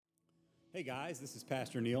Hey guys, this is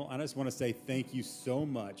Pastor Neil. I just want to say thank you so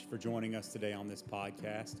much for joining us today on this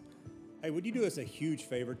podcast. Hey, would you do us a huge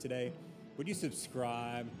favor today? Would you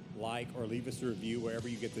subscribe, like, or leave us a review wherever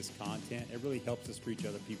you get this content? It really helps us reach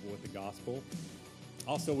other people with the gospel.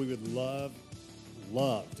 Also, we would love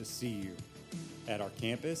to see you at our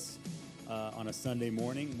campus on a Sunday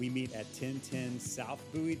morning. We meet at 1010 South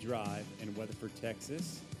Bowie Drive in Weatherford,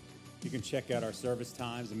 Texas. You can check out our service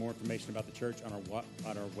times and more information about the church on our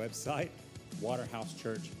website,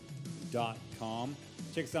 waterhousechurch.com.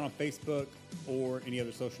 Check us out on Facebook or any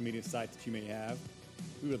other social media sites that you may have.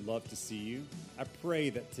 We would love to see you. I pray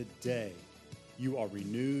that today you are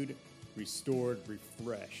renewed, restored,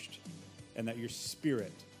 refreshed, and that your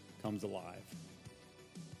spirit comes alive.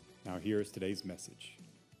 Now here is today's message.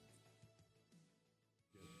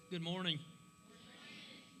 Good morning.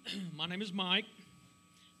 My name is Mike,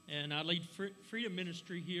 and I lead Freedom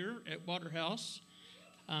Ministry here at Waterhouse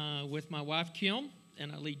with my wife, Kim,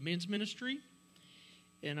 and I lead men's ministry.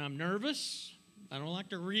 And I'm nervous. I don't like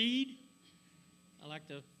to read. I like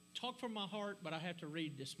to talk from my heart, but I have to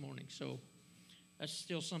read this morning. So that's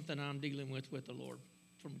still something I'm dealing with the Lord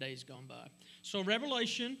from days gone by. So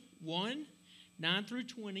Revelation 1, 9 through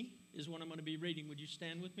 20 is what I'm going to be reading. Would you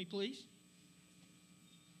stand with me, please?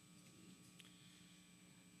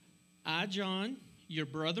 I, John, your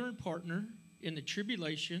brother and partner in the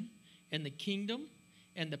tribulation and the kingdom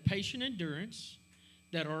and the patient endurance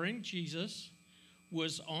that are in Jesus,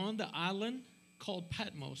 was on the island called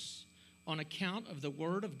Patmos on account of the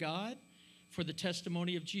word of God for the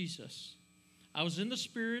testimony of Jesus. I was in the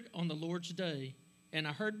Spirit on the Lord's day, and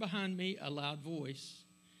I heard behind me a loud voice,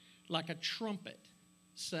 like a trumpet,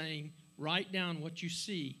 saying, "Write down what you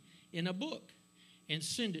see in a book and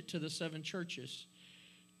send it to the seven churches,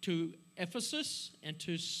 to Ephesus, and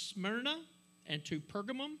to Smyrna, and to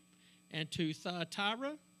Pergamum, and to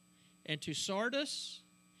Thyatira, and to Sardis,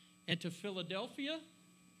 and to Philadelphia,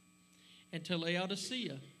 and to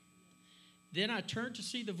Laodicea." Then I turned to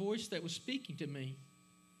see the voice that was speaking to me.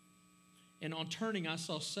 And on turning, I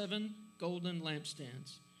saw 7 golden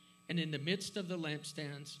lampstands. And in the midst of the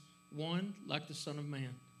lampstands, one like the Son of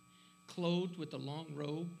Man, clothed with a long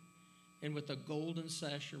robe and with a golden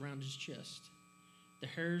sash around his chest. The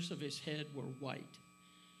hairs of his head were white,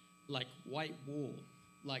 like white wool,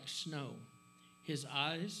 like snow. His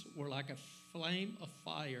eyes were like a flame of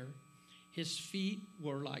fire. His feet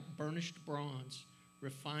were like burnished bronze,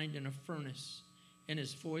 refined in a furnace. And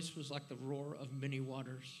his voice was like the roar of many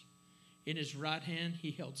waters. In his right hand he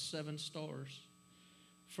held 7 stars.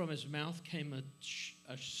 From his mouth came a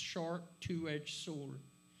sharp 2-edged sword.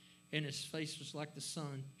 And his face was like the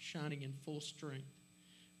sun, shining in full strength.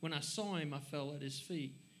 When I saw him, I fell at his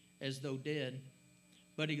feet as though dead.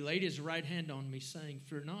 But he laid his right hand on me, saying,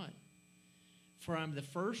 "Fear not, for I am the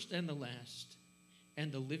first and the last,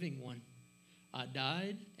 and the living one. I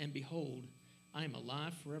died, and behold, I am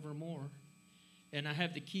alive forevermore. And I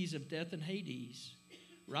have the keys of death and Hades.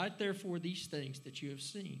 Write therefore these things that you have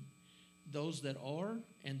seen, those that are,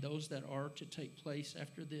 and those that are to take place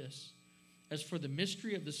after this. As for the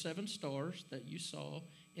mystery of the 7 stars that you saw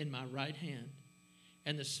in my right hand,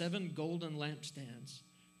 and the 7 golden lampstands.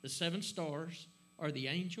 The 7 stars are the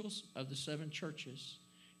angels of the 7 churches,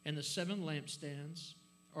 and the 7 lampstands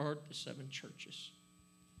are the 7 churches."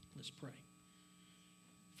 Let's pray.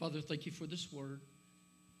 Father, thank you for this word.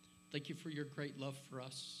 Thank you for your great love for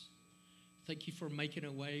us. Thank you for making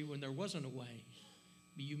a way when there wasn't a way,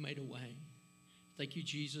 but you made a way. Thank you,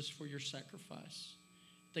 Jesus, for your sacrifice.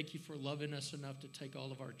 Thank you for loving us enough to take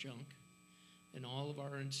all of our junk and all of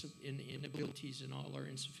our inabilities and all our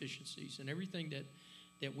insufficiencies and everything that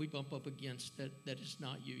we bump up against that is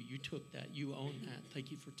not you. You took that. You own that.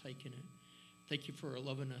 Thank you for taking it. Thank you for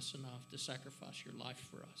loving us enough to sacrifice your life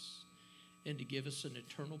for us and to give us an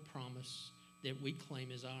eternal promise that we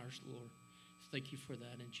claim as ours, Lord. Thank you for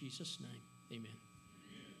that. In Jesus' name, amen.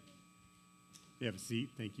 You have a seat.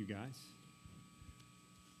 Thank you, guys.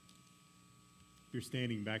 If you're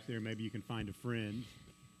standing back there, maybe you can find a friend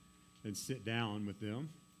and sit down with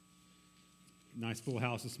them. Nice full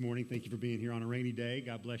house this morning. Thank you for being here on a rainy day.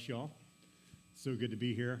 God bless y'all. So good to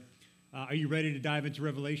be here. Are you ready to dive into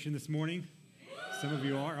Revelation this morning? Some of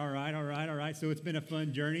you are. All right. So it's been a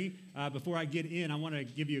fun journey. Before I get in, I want to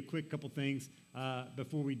give you a quick couple things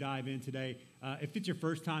before we dive in today. If it's your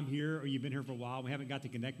first time here or you've been here for a while, we haven't got to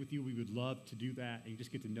connect with you, we would love to do that and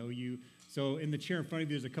just get to know you. So in the chair in front of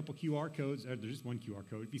you, there's a couple QR codes. There's just one QR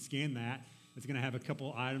code. If you scan that, it's going to have a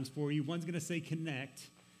couple items for you. One's going to say connect.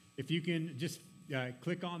 If you can just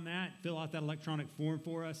click on that, fill out that electronic form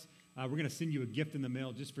for us. We're going to send you a gift in the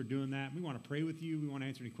mail just for doing that. We want to pray with you. We want to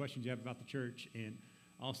answer any questions you have about the church. And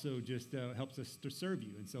also just helps us to serve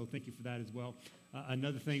you. And so thank you for that as well.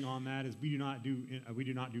 Another thing on that is we do not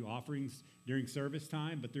do offerings during service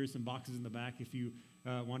time, but there's some boxes in the back if you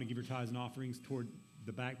want to give your tithes and offerings toward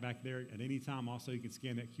the back there at any time. Also, you can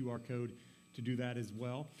scan that QR code to do that as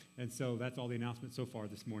well. And so that's all the announcements so far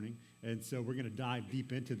this morning. And so we're going to dive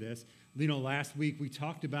deep into this. Last week we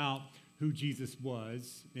talked about who Jesus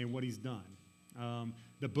was and what he's done.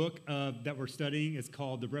 The book that we're studying is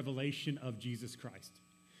called The Revelation of Jesus Christ.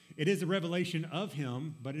 It is a revelation of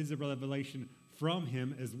him, but it is a revelation from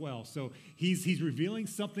him as well. So he's revealing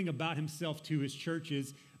something about himself to his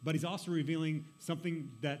churches, but he's also revealing something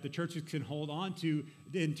that the churches can hold on to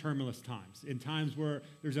in tumultuous times, in times where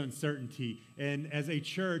there's uncertainty. And as a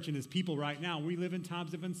church and as people right now, we live in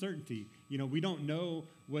times of uncertainty. We don't know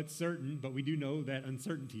what's certain, but we do know that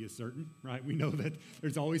uncertainty is certain, right? We know that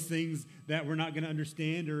there's always things that we're not going to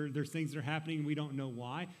understand, or there's things that are happening and we don't know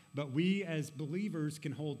why. But we as believers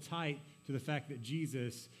can hold tight to the fact that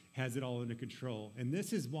Jesus has it all under control. And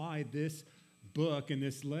this is why this book and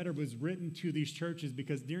this letter was written to these churches,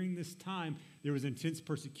 because during this time there was intense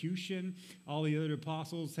persecution. All the other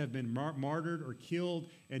apostles have been martyred or killed,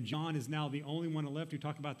 and John is now the only one left. We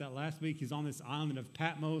talked about that last week. He's on this island of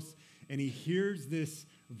Patmos, and he hears this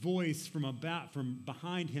voice from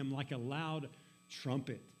behind him like a loud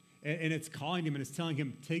trumpet. And it's calling him and it's telling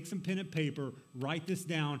him, take some pen and paper, write this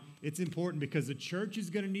down. It's important because the church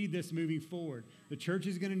is going to need this moving forward. The church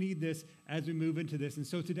is going to need this as we move into this. And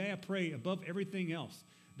so today I pray above everything else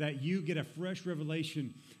that you get a fresh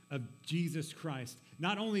revelation of Jesus Christ.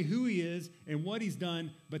 Not only who he is and what he's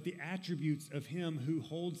done, but the attributes of him who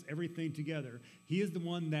holds everything together. He is the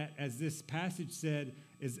one that, as this passage said,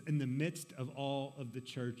 is in the midst of all of the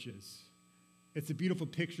churches. It's a beautiful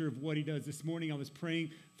picture of what he does. This morning I was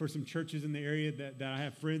praying for some churches in the area that I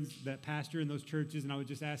have friends that pastor in those churches, and I was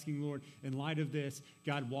just asking, Lord, in light of this,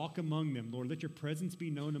 God, walk among them. Lord, let your presence be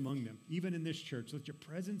known among them. Even in this church, let your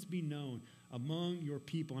presence be known among your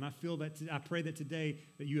people. And I pray that today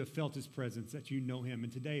that you have felt his presence, that you know him.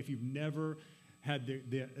 And today, if you've never had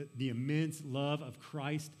the immense love of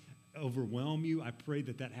Christ overwhelm you, I pray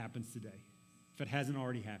that happens today, if it hasn't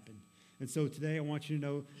already happened. And so today I want you to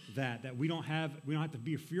know that we don't have to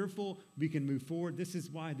be fearful. We can move forward. This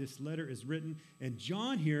is why this letter is written. And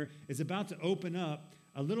John here is about to open up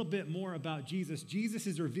a little bit more about Jesus. Jesus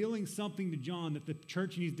is revealing something to John that the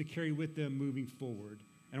church needs to carry with them moving forward.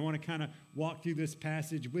 And I want to kind of walk through this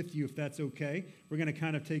passage with you, if that's okay. We're going to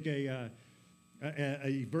kind of take a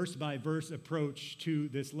verse-by-verse approach to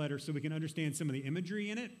this letter so we can understand some of the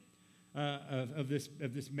imagery in it. Of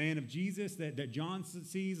this man of Jesus that John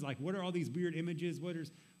sees. Like, what are all these weird images?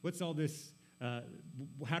 What's all this?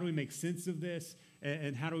 How do we make sense of this?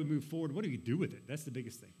 And how do we move forward? What do we do with it? That's the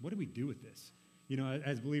biggest thing. What do we do with this?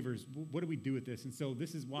 As believers, what do we do with this? And so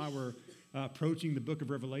this is why we're approaching the book of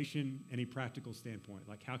Revelation in a practical standpoint.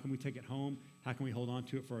 Like, how can we take it home? How can we hold on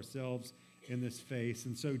to it for ourselves in this phase?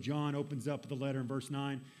 And so John opens up the letter in verse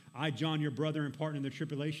 9. I, John, your brother and partner in the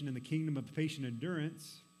tribulation and the kingdom of patient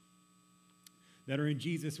endurance that are in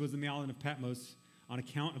Jesus, was in the island of Patmos on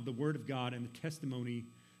account of the word of God and the testimony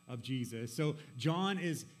of Jesus. So John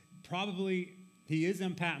is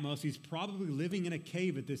in Patmos. He's probably living in a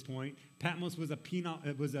cave at this point. Patmos was a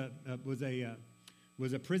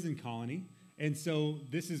prison colony. And so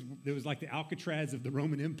it was like the Alcatraz of the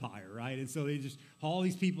Roman Empire, right? And so they just haul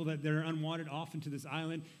these people that are unwanted off into this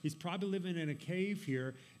island. He's probably living in a cave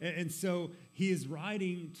here. And so he is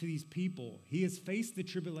writing to these people. He has faced the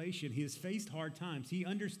tribulation. He has faced hard times. He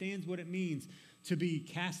understands what it means to be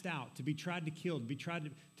cast out, to be tried to kill, to be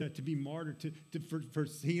tried to be martyred.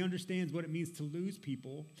 He understands what it means to lose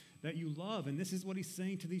people that you love. And this is what he's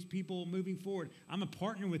saying to these people moving forward. I'm a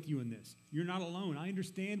partner with you in this. You're not alone. I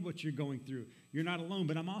understand what you're going through. You're not alone,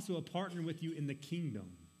 but I'm also a partner with you in the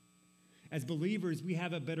kingdom. As believers, we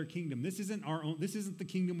have a better kingdom. This isn't our own. This isn't the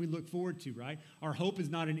kingdom we look forward to, right? Our hope is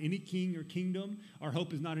not in any king or kingdom. Our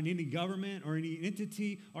hope is not in any government or any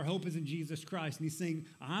entity. Our hope is in Jesus Christ. And he's saying,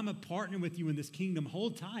 I'm a partner with you in this kingdom.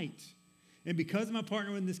 Hold tight. And because I'm a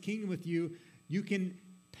partner in this kingdom with you, you can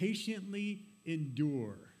patiently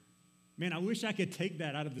endure. Man, I wish I could take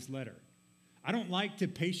that out of this letter. I don't like to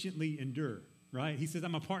patiently endure, right? He says,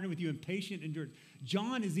 I'm a partner with you in patient endurance.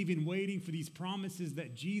 John is even waiting for these promises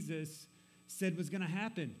that Jesus said was going to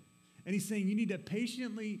happen. And he's saying you need to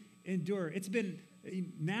patiently endure. It's been,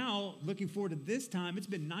 now looking forward to this time, it's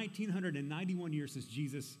been 1991 years since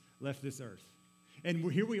Jesus left this earth.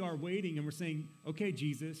 And here we are waiting, and we're saying, okay,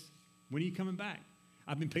 Jesus, when are you coming back?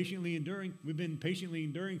 I've been patiently enduring. We've been patiently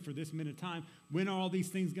enduring for this minute of time. When are all these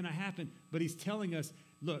things going to happen? But he's telling us,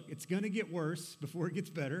 look, it's going to get worse before it gets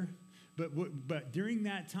better. But during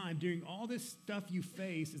that time, during all this stuff you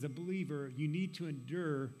face as a believer, you need to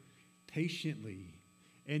endure patiently.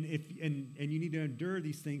 And you need to endure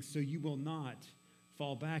these things so you will not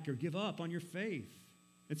fall back or give up on your faith.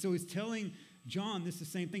 And so he's telling John this is the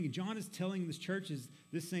same thing. And John is telling this churches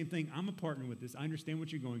this same thing. I'm a partner with this. I understand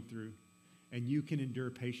what you're going through, and you can endure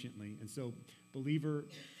patiently. And so, believer,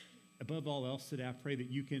 above all else today, I pray that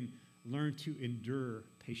you can learn to endure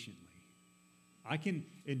patiently. I can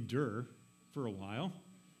endure for a while.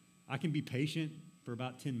 I can be patient for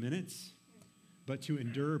about 10 minutes, but to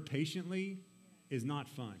endure patiently is not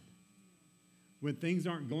fun. When things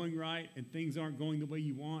aren't going right and things aren't going the way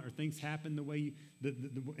you want, or things happen the way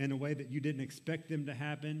in a way that you didn't expect them to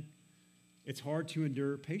happen, it's hard to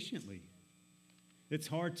endure patiently. It's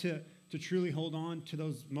hard to truly hold on to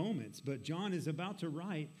those moments. But John is about to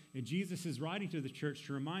write, and Jesus is writing to the church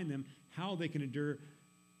to remind them how they can endure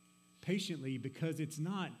patiently, because it's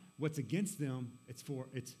not what's against them, it's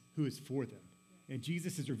who is for them. And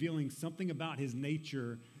Jesus is revealing something about his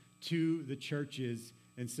nature to the churches.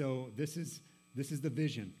 And so this is the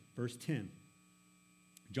vision. Verse 10.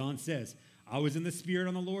 John says, I was in the Spirit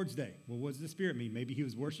on the Lord's Day. Well, what does the Spirit mean? Maybe he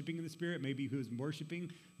was worshiping in the Spirit. Maybe he was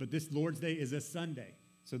worshiping. But this Lord's Day is a Sunday.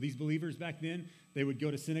 So these believers back then, they would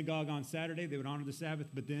go to synagogue on Saturday. They would honor the Sabbath.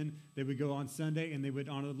 But then they would go on Sunday and they would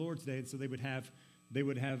honor the Lord's Day. And so they would have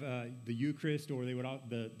the Eucharist, or they would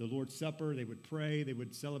the Lord's Supper. They would pray. They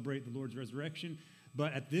would celebrate the Lord's resurrection.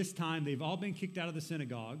 But at this time, they've all been kicked out of the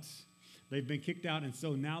synagogues. They've been kicked out, and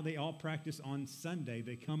so now they all practice on Sunday.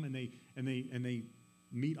 They come and they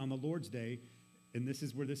meet on the Lord's Day, and this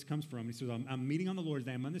is where this comes from. He says, I'm meeting on the Lord's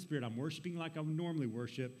Day. I'm in the Spirit. I'm worshiping like I would normally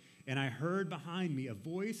worship, and I heard behind me a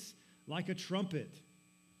voice like a trumpet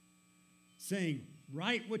saying,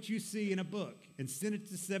 write what you see in a book and send it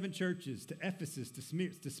to 7 churches, to Ephesus,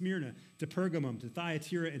 to Smyrna, to Pergamum, to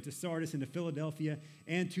Thyatira, and to Sardis, and to Philadelphia,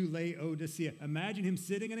 and to Laodicea. Imagine him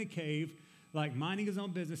sitting in a cave, like minding his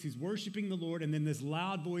own business. He's worshiping the Lord, and then this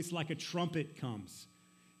loud voice like a trumpet comes.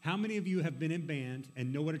 How many of you have been in band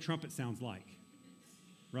and know what a trumpet sounds like?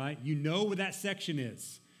 Right? You know what that section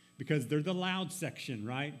is, because they're the loud section,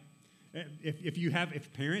 right? If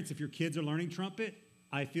your kids are learning trumpet,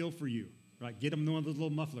 I feel for you, right? Get them one of those little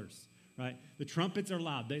mufflers, right? The trumpets are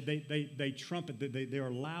loud. They trumpet. They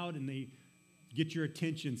are loud, and they get your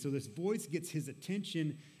attention. So this voice gets his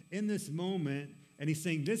attention in this moment, and he's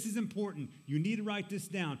saying, this is important. You need to write this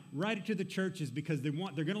down. Write it to the churches, because they're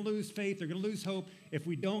going to lose faith. They're going to lose hope if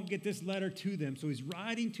we don't get this letter to them. So he's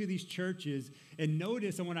writing to these churches. And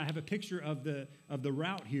notice, I want to have a picture of the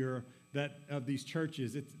route here of these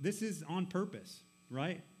churches. This is on purpose,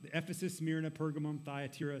 right? Ephesus, Smyrna, Pergamum,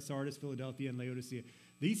 Thyatira, Sardis, Philadelphia, and Laodicea.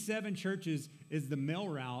 These 7 churches is the mail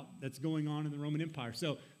route that's going on in the Roman Empire.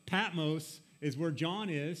 So Patmos is where John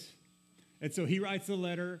is. And so he writes a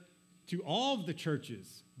letter to all of the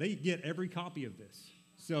churches. They get every copy of this.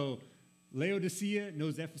 So Laodicea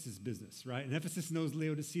knows Ephesus' business, right? And Ephesus knows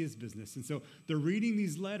Laodicea's business. And so they're reading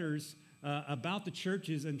these letters about the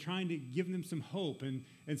churches and trying to give them some hope.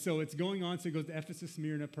 And so it's going on. So it goes to Ephesus,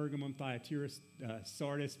 Smyrna, Pergamum, Thyatira,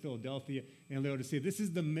 Sardis, Philadelphia, and Laodicea. This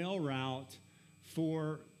is the mail route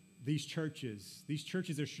for these churches. These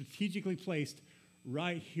churches are strategically placed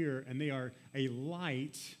right here, and they are a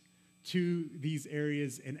light to these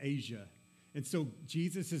areas in Asia. And so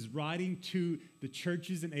Jesus is writing to the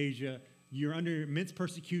churches in Asia. You're under immense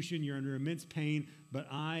persecution. You're under immense pain, but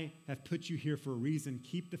I have put you here for a reason.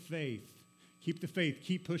 Keep the faith. Keep the faith.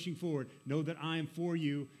 Keep pushing forward. Know that I am for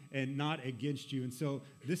you and not against you. And so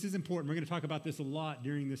this is important. We're going to talk about this a lot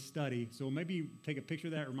during this study. So maybe take a picture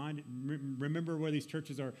of that. Remember where these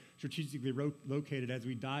churches are strategically located as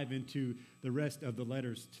we dive into the rest of the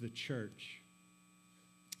letters to the church.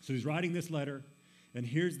 So he's writing this letter, and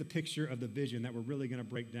here's the picture of the vision that we're really going to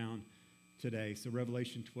break down today. So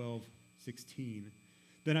Revelation 12:16.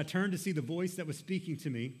 Then I turned to see the voice that was speaking to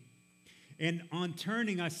me, and on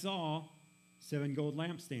turning I saw 7 gold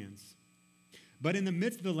lampstands. But in the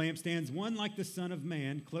midst of the lampstands, one like the Son of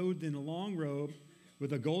Man, clothed in a long robe,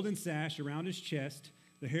 with a golden sash around his chest.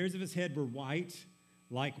 The hairs of his head were white,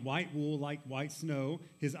 like white wool, like white snow.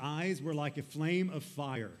 His eyes were like a flame of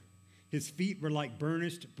fire. His feet were like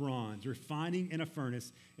burnished bronze, refining in a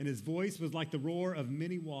furnace, and his voice was like the roar of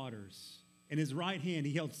many waters. In his right hand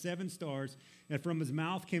he held 7 stars, and from his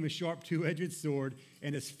mouth came a sharp 2-edged sword,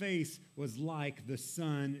 and his face was like the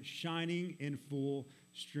sun shining in full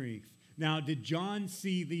strength. Now, did John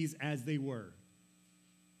see these as they were?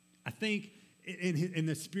 I think in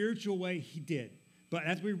the spiritual way he did. But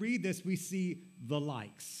as we read this, we see the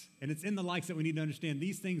likes. And it's in the likes that we need to understand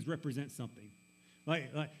these things represent something.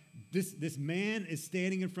 Like this man is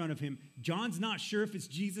standing in front of him. John's not sure if it's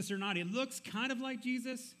Jesus or not. It looks kind of like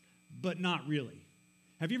Jesus, but not really.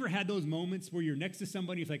 Have you ever had those moments where you're next to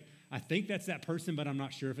somebody, it's like, I think that's that person, but I'm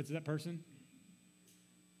not sure if it's that person?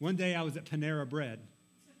 One day I was at Panera Bread,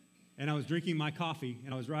 and I was drinking my coffee,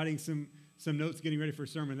 and I was writing some notes getting ready for a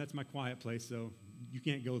sermon. That's my quiet place, so you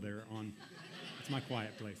can't go there it's my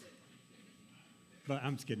quiet place. But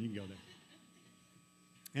I'm just kidding, you can go there.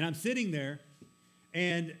 And I'm sitting there,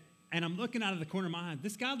 and I'm looking out of the corner of my eye.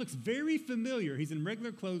 This guy looks very familiar. He's in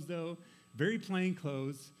regular clothes, though, very plain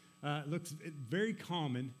clothes. Looks very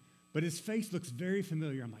common, but his face looks very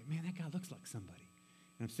familiar. I'm like, man, that guy looks like somebody.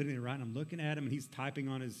 And I'm sitting there, right, and I'm looking at him, and he's typing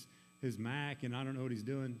on his Mac, and I don't know what he's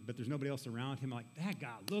doing, but there's nobody else around him. I'm like, that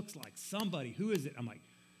guy looks like somebody. Who is it? I'm like,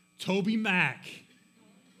 Toby Mac.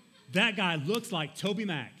 That guy looks like Toby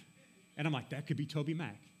Mac. And I'm like, that could be Toby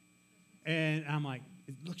Mac. And I'm like,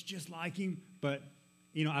 it looks just like him, but,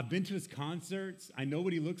 I've been to his concerts. I know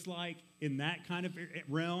what he looks like in that kind of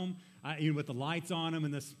realm, with the lights on him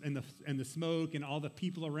and the smoke and all the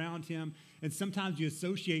people around him. And sometimes you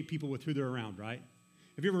associate people with who they're around, right?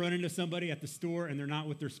 Have you ever run into somebody at the store and they're not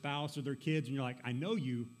with their spouse or their kids, and you're like, I know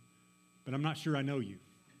you, but I'm not sure I know you,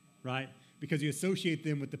 right? Because you associate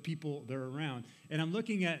them with the people they're around. And I'm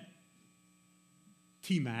looking at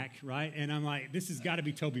T-Mac, right? And I'm like, this has got to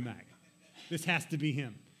be Toby Mac. This has to be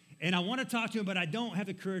him. And I want to talk to him, but I don't have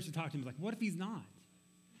the courage to talk to him. Like, what if he's not?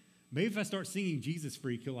 Maybe if I start singing Jesus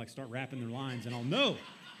Freak, he'll start rapping their lines, and I'll know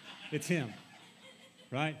it's him,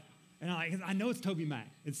 right? And I know it's Toby Mac.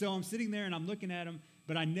 And so I'm sitting there, and I'm looking at him,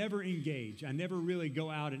 but I never engage. I never really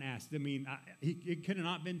go out and ask. I mean, it could have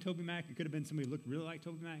not been Toby Mac. It could have been somebody who looked really like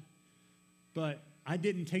Toby Mac. But I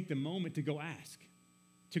didn't take the moment to go ask,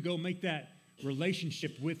 to go make that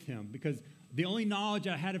relationship with him, because the only knowledge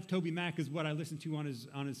I had of Toby Mac is what I listened to on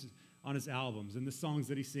his albums and the songs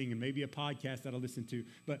that he's singing, maybe a podcast that I listened to.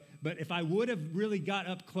 But if I would have really got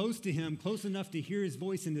up close to him, close enough to hear his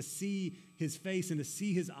voice and to see his face and to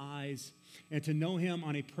see his eyes and to know him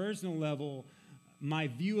on a personal level, my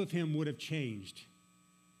view of him would have changed.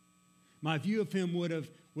 My view of him would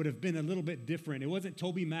have been a little bit different. It wasn't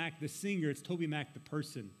Toby Mac the singer, it's Toby Mac the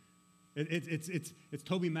person. It's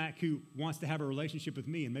Toby Mac who wants to have a relationship with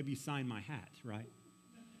me and maybe sign my hat, right?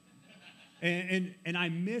 And I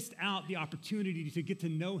missed out the opportunity to get to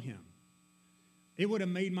know him. It would have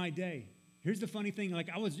made my day. Here's the funny thing,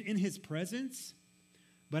 I was in his presence,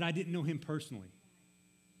 but I didn't know him personally.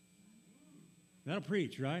 That'll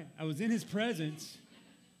preach, right? I was in his presence,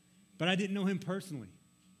 but I didn't know him personally.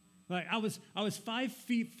 I was 5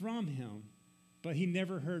 feet from him, but he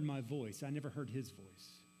never heard my voice. I never heard his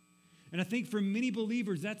voice. And I think for many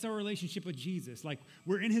believers, that's our relationship with Jesus.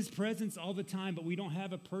 We're in his presence all the time, but we don't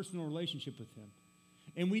have a personal relationship with him.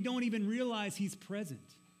 And we don't even realize he's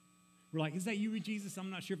present. We're like, is that you, Jesus? I'm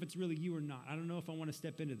not sure if it's really you or not. I don't know if I want to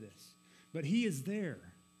step into this. But he is there.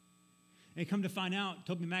 And come to find out,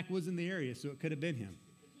 Toby Mac was in the area, so it could have been him.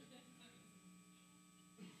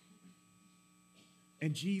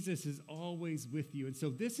 And Jesus is always with you. And so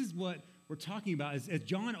this is what we're talking about. As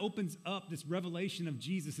John opens up this revelation of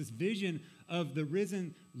Jesus, this vision of the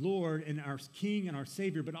risen Lord and our King and our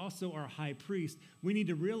Savior, but also our high priest, we need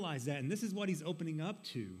to realize that. And this is what he's opening up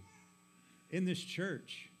to in this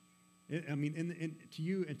church. To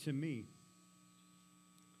you and to me.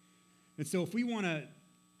 And so if we want to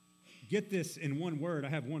get this in one word, I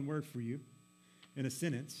have one word for you in a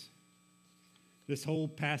sentence. This whole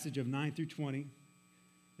passage of 9 through 20,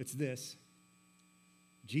 it's this.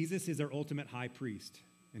 Jesus is our ultimate high priest,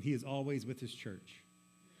 and he is always with his church.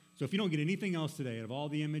 So if you don't get anything else today, out of all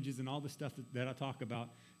the images and all the stuff that I talk about,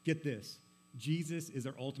 get this. Jesus is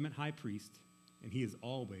our ultimate high priest, and he is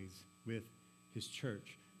always with his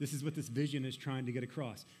church. This is what this vision is trying to get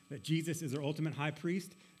across, that Jesus is our ultimate high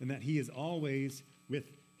priest, and that he is always with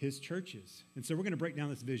his churches. And so we're going to break down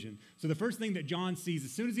this vision. So the first thing that John sees,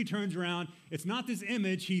 as soon as he turns around, it's not this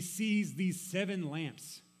image, he sees these 7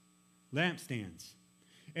 lampstands.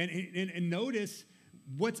 And notice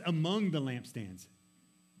what's among the lampstands.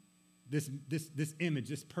 This image,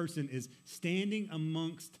 this person is standing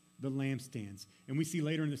amongst the lampstands. And we see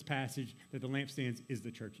later in this passage that the lampstands is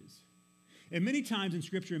the churches. And many times in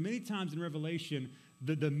Scripture, and many times in Revelation,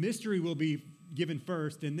 the mystery will be given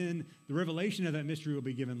first, and then the revelation of that mystery will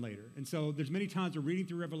be given later. And so there's many times we're reading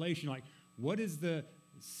through Revelation, like, what is the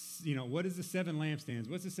 7 lampstands?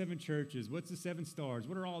 What's the 7 churches? What's the 7 stars?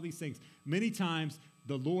 What are all these things? Many times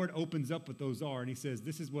the Lord opens up what those are, and he says,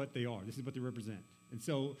 this is what they are. This is what they represent. And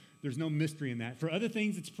so there's no mystery in that. For other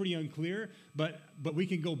things, it's pretty unclear, but we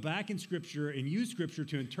can go back in Scripture and use Scripture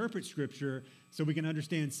to interpret Scripture so we can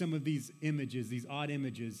understand some of these images, these odd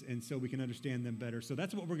images, and so we can understand them better. So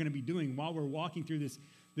that's what we're going to be doing while we're walking through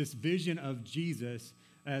this vision of Jesus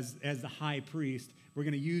as the high priest. We're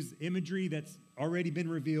going to use imagery that's already been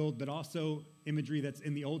revealed, but also imagery that's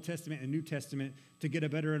in the Old Testament and New Testament to get a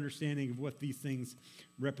better understanding of what these things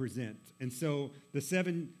represent. And so the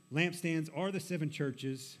 7 lampstands are the 7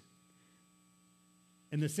 churches.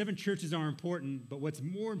 And the 7 churches are important, but what's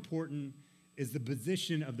more important is the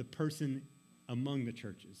position of the person among the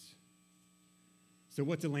churches. So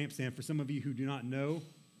what's a lampstand? For some of you who do not know,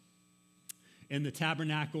 in the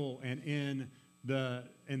tabernacle and in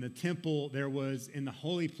the temple, there was, in the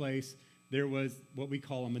holy place, there was what we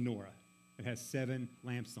call a menorah. It has 7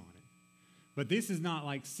 lamps on it. But this is not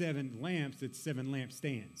like 7 lamps, it's 7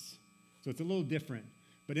 lampstands. So it's a little different.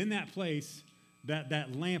 But in that place,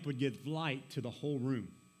 that lamp would give light to the whole room.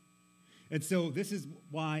 And so this is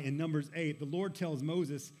why in Numbers 8, the Lord tells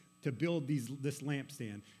Moses to build this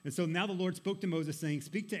lampstand. And so now the Lord spoke to Moses, saying,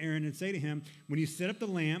 speak to Aaron and say to him, when you set up the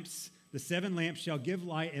lamps, the 7 lamps shall give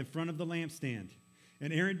light in front of the lampstand.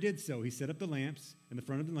 And Aaron did so. He set up the lamps in the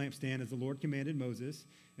front of the lampstand as the Lord commanded Moses.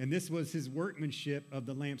 And this was his workmanship of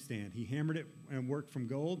the lampstand. He hammered it and worked from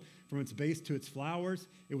gold, from its base to its flowers.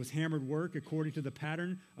 It was hammered work according to the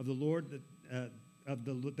pattern of the Lord that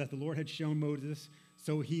the Lord had shown Moses.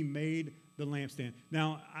 So he made the lampstand.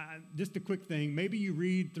 Now, just a quick thing. Maybe you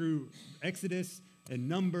read through Exodus and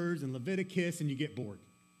Numbers and Leviticus and you get bored.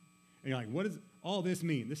 And you're like, what does all this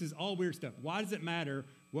mean? This is all weird stuff. Why does it matter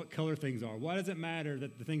what color things are? Why does it matter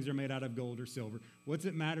that the things are made out of gold or silver? What does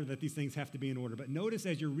it matter that these things have to be in order? But notice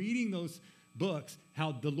as you're reading those books,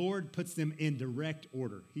 how the Lord puts them in direct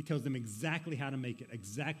order. He tells them exactly how to make it,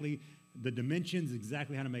 exactly the dimensions,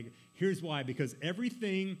 exactly how to make it. Here's why, because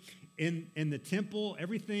everything in the temple,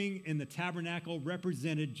 everything in the tabernacle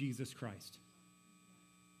represented Jesus Christ.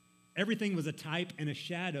 Everything was a type and a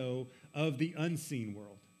shadow of the unseen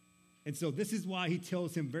world. And so this is why he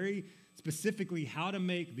tells him very specifically how to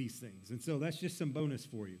make these things. And so that's just some bonus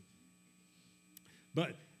for you.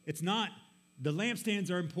 But it's not, the lampstands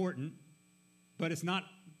are important, but it's not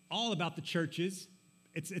all about the churches.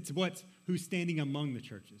 It's who's standing among the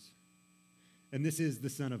churches. And this is the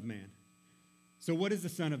Son of Man. So what is the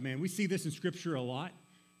Son of Man? We see this in Scripture a lot.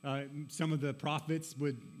 Some of the prophets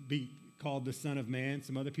would be called the Son of Man.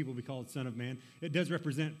 Some other people would be called Son of Man. It does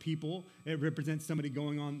represent people. It represents somebody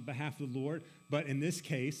going on behalf of the Lord. But in this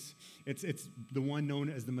case, it's the one known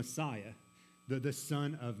as the Messiah, the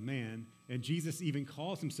Son of Man. And Jesus even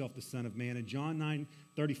calls himself the Son of Man. In John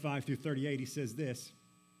 9:35 through 38, he says this.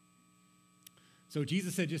 So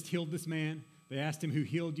Jesus had just healed this man. They asked him, who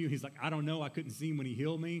healed you? He's like, I don't know. I couldn't see him when he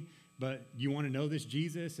healed me. But you want to know this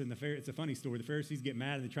Jesus? And it's a funny story. The Pharisees get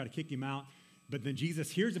mad and they try to kick him out. But then Jesus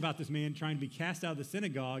hears about this man trying to be cast out of the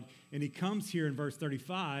synagogue, and he comes here in verse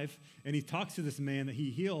 35, and he talks to this man that he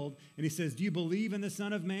healed, and he says, do you believe in the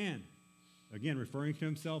Son of Man? Again, referring to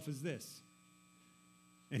himself as this.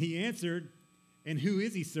 And he answered, and who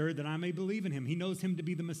is he, sir, that I may believe in him? He knows him to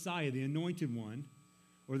be the Messiah, the anointed one,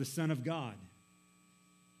 or the Son of God.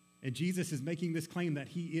 And Jesus is making this claim that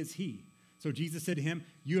he is he. So Jesus said to him,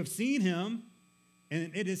 you have seen him,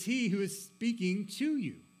 and it is he who is speaking to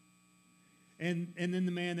you. And then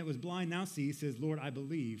the man that was blind now sees, says, Lord, I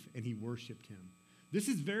believe, and he worshiped him. This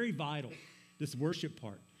is very vital, this worship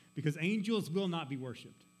part, because angels will not be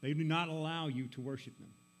worshiped. They do not allow you to worship them.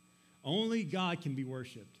 Only God can be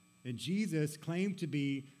worshiped. And Jesus claimed to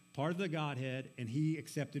be part of the Godhead, and he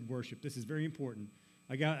accepted worship. This is very important.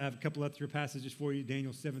 I have a couple other passages for you,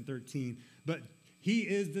 Daniel 7:13. But he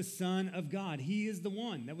is the Son of God. He is the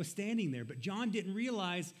one that was standing there. But John didn't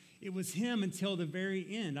realize it was him until the very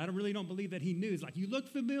end. I really don't believe that he knew. It's like, you look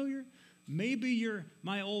familiar. Maybe you're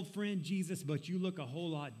my old friend Jesus, but you look a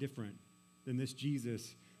whole lot different than this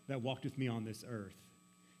Jesus that walked with me on this earth.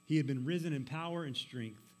 He had been risen in power and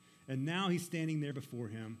strength, and now he's standing there before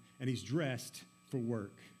him, and he's dressed for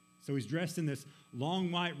work. So he's dressed in this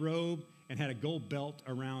long white robe and had a gold belt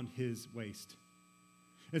around his waist.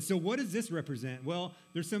 And so what does this represent? Well,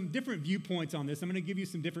 there's some different viewpoints on this. I'm going to give you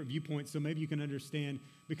some different viewpoints so maybe you can understand,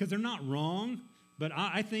 because they're not wrong, but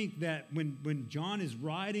I think that when John is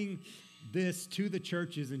writing this to the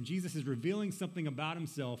churches and Jesus is revealing something about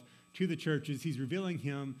himself to the churches, he's revealing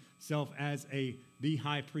himself as the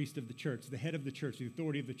high priest of the church, the head of the church, the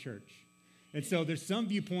authority of the church. And so there's some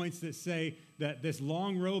viewpoints that say that this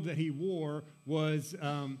long robe that he wore was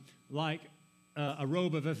like a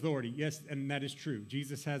robe of authority. Yes, and that is true.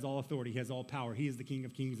 Jesus has all authority. He has all power. He is the King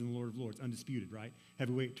of kings and the Lord of lords, undisputed, right?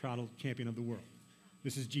 Heavyweight title champion of the world.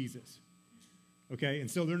 This is Jesus. Okay, and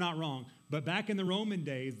so they're not wrong. But back in the Roman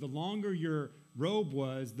days, the longer your robe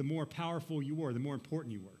was, the more powerful you were, the more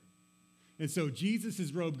important you were. And so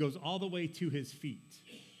Jesus' robe goes all the way to his feet.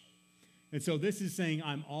 And so this is saying,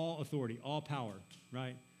 I'm all authority, all power,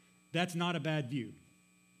 right? That's not a bad view.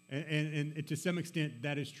 And to some extent,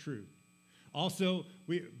 that is true. Also,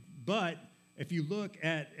 but if you look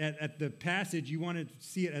at the passage, you want to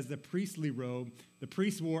see it as the priestly robe. The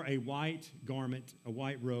priests wore a white garment, a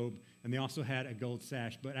white robe, and they also had a gold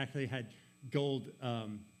sash, but actually had gold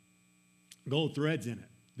threads in it.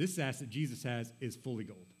 This sash that Jesus has is fully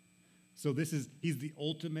gold. So he's the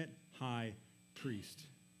ultimate high priest.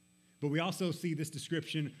 But we also see this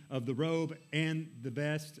description of the robe and the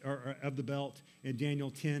vest, or of the belt, in Daniel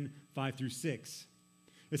 10, 5 through 6.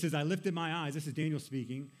 It says, I lifted my eyes, this is Daniel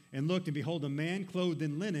speaking, and looked, and behold, a man clothed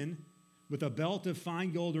in linen, with a belt of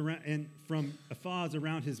fine gold around, and from ephod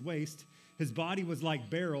around his waist. His body was like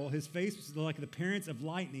beryl, his face was like the appearance of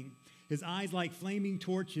lightning, his eyes like flaming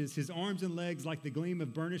torches, his arms and legs like the gleam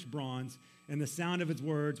of burnished bronze, and the sound of his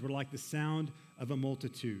words were like the sound of a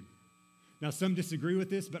multitude. Now, some disagree with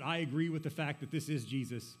this, but I agree with the fact that this is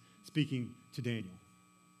Jesus speaking to Daniel.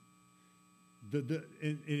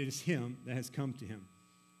 It is him that has come to him.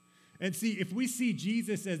 And see, if we see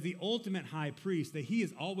Jesus as the ultimate high priest, that he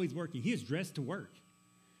is always working. He is dressed to work.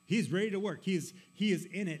 He is ready to work. He is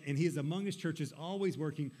in it, and he is among his churches, always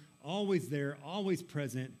working, always there, always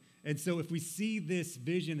present. And so if we see this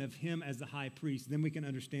vision of him as the high priest, then we can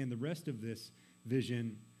understand the rest of this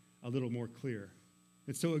vision a little more clear.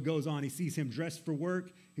 And so it goes on. He sees him dressed for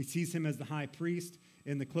work. He sees him as the high priest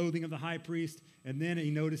in the clothing of the high priest. And then he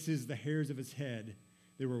notices the hairs of his head.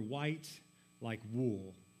 They were white like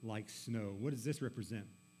wool, like snow. What does this represent?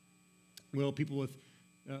 Well, people with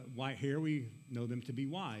white hair, we know them to be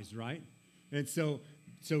wise, right? And so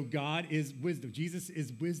God is wisdom. Jesus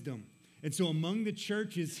is wisdom. And so among the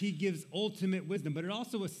churches, he gives ultimate wisdom, but it's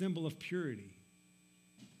also a symbol of purity.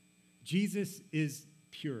 Jesus is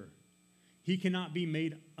pure. He cannot be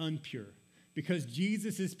made unpure. Because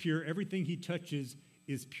Jesus is pure, everything he touches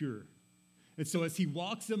is pure. And so as he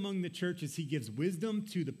walks among the churches, he gives wisdom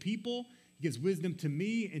to the people, he gives wisdom to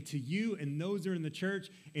me and to you and those that are in the church,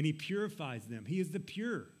 and he purifies them. He is the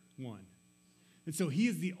pure one. And so he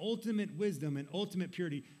is the ultimate wisdom and ultimate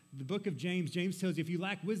purity. The book of James tells you, if you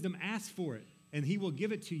lack wisdom, ask for it, and he will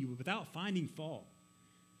give it to you without finding fault.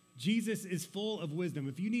 Jesus is full of wisdom.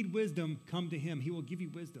 If you need wisdom, come to him. He will give you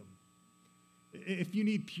wisdom. If you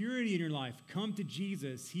need purity in your life, come to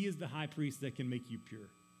Jesus. He is the high priest that can make you pure.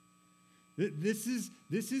 This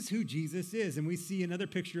is who Jesus is. And we see another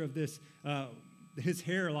picture of this, his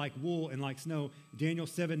hair like wool and like snow. Daniel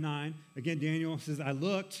 7:9. Again, Daniel says, I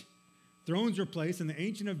looked, thrones were placed, and the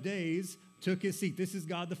Ancient of Days took his seat. This is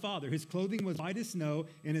God the Father. His clothing was white as snow,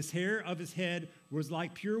 and his hair of his head was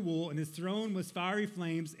like pure wool, and his throne was fiery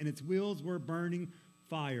flames, and its wheels were burning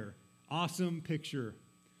fire. Awesome picture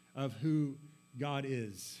of who God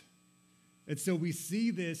is. And so we see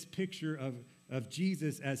this picture of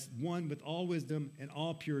Jesus as one with all wisdom and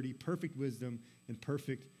all purity, perfect wisdom and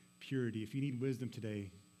perfect purity. If you need wisdom today,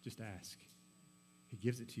 just ask. He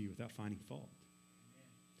gives it to you without finding fault.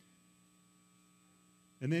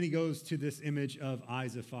 And then he goes to this image of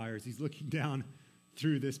eyes of fire. As he's looking down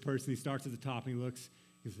through this person, he starts at the top and he looks,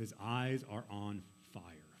 his eyes are on fire.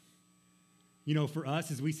 You know, for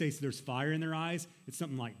us, as we say, so there's fire in their eyes, it's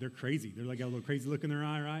something like they're crazy. They're like got a little crazy look in their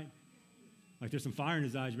eye, right? Like there's some fire in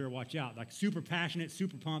his eyes, you better watch out. Like super passionate,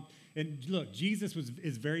 super pumped. And look, Jesus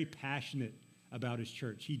is very passionate about his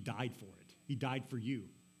church. He died for it. He died for you.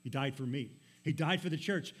 He died for me. He died for the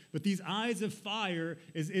church. But these eyes of fire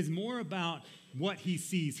is more about what he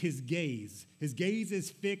sees, his gaze. His gaze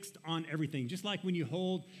is fixed on everything. Just like when you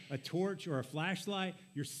hold a torch or a flashlight,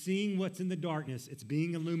 you're seeing what's in the darkness. It's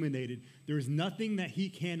being illuminated. There is nothing that he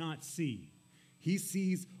cannot see. He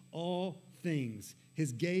sees all things.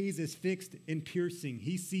 His gaze is fixed and piercing.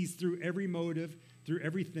 He sees through every motive, through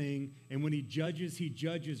everything. And when he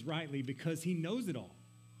judges rightly because he knows it all.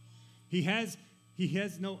 He has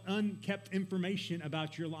no unkept information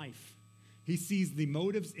about your life. He sees the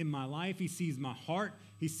motives in my life. He sees my heart.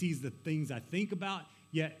 He sees the things I think about.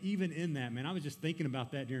 Yet even in that, man, I was just thinking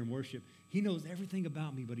about that during worship. He knows everything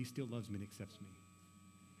about me, but he still loves me and accepts me.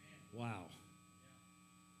 Wow.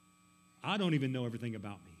 I don't even know everything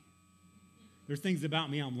about me. There's things about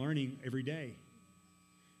me I'm learning every day.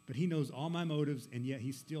 But he knows all my motives, and yet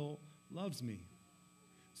he still loves me.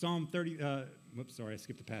 Psalm 30, I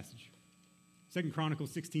skipped the passage. 2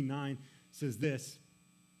 Chronicles 16:9 says this,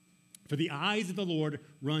 "For the eyes of the Lord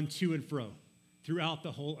run to and fro throughout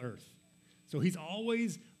the whole earth." So he's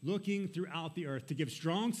always looking throughout the earth to give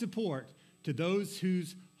strong support to those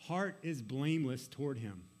whose heart is blameless toward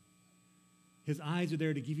him. His eyes are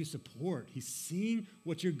there to give you support. He's seeing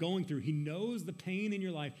what you're going through. He knows the pain in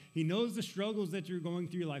your life. He knows the struggles that you're going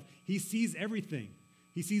through your life. He sees everything.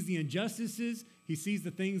 He sees the injustices. He sees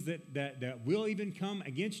the things that will even come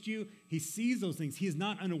against you. He sees those things. He is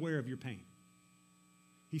not unaware of your pain.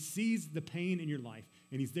 He sees the pain in your life,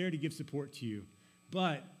 and he's there to give support to you.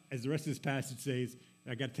 But, as the rest of this passage says,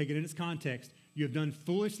 I got to take it in its context, you have done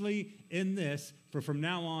foolishly in this, for from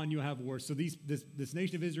now on you'll have wars. So this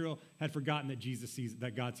nation of Israel had forgotten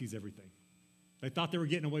that God sees everything. They thought they were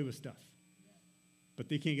getting away with stuff. But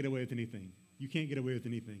they can't get away with anything. You can't get away with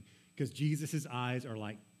anything. Because Jesus' eyes are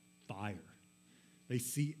like fire. They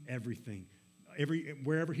see everything.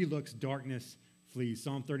 Wherever he looks, darkness flees.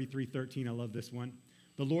 Psalm 33:13, I love this one.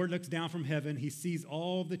 "The Lord looks down from heaven. He sees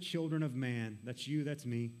all the children of man." That's you, that's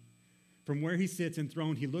me. "From where he sits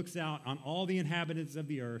enthroned, he looks out on all the inhabitants of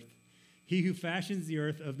the earth. He who fashions the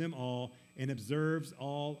earth of them all and observes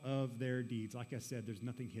all of their deeds." Like I said, there's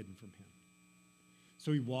nothing hidden from him.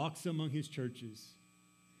 So he walks among his churches.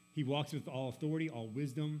 He walks with all authority, all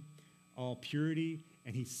wisdom, all purity,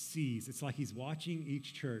 and he sees. It's like he's watching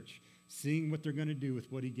each church, seeing what they're going to do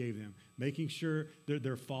with what he gave them, making sure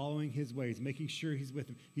they're following his ways, making sure he's with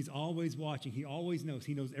them. He's always watching. He always knows.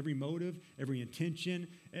 He knows every motive, every intention,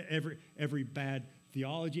 every bad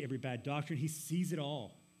theology, every bad doctrine. He sees it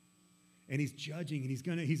all. And he's judging, and he's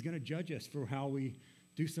going to judge us for how we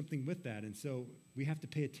do something with that. And so we have to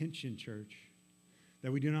pay attention, church,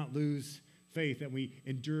 that we do not lose faith, that we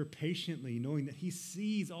endure patiently, knowing that he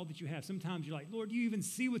sees all that you have. Sometimes you're like, "Lord, do you even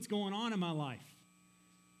see what's going on in my life?"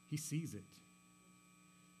 He sees it.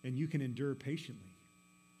 And you can endure patiently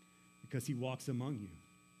because he walks among you.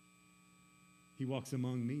 He walks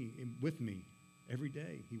among me and with me every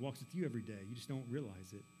day. He walks with you every day. You just don't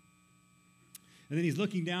realize it. And then he's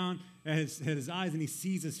looking down at his eyes, and he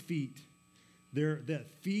sees his feet. They're the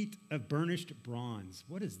feet of burnished bronze.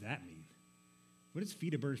 What does that mean? What is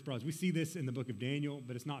feet of burnished bronze? We see this in the book of Daniel,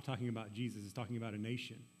 but it's not talking about Jesus. It's talking about a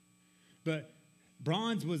nation. But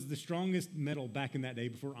bronze was the strongest metal back in that day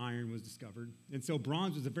before iron was discovered. And so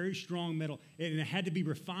bronze was a very strong metal, and it had to be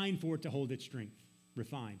refined for it to hold its strength.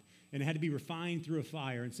 Refined. And it had to be refined through a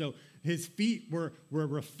fire. And so his feet were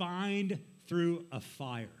refined through a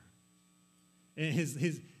fire. And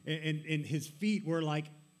his feet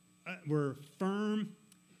were firm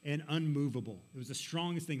and unmovable. It was the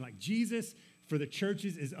strongest thing. Like Jesus, for the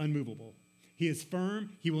churches, is unmovable. He is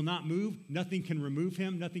firm. He will not move. Nothing can remove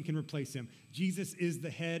him. Nothing can replace him. Jesus is the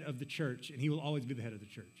head of the church, and he will always be the head of the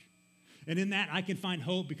church. And in that, I can find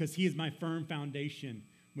hope because he is my firm foundation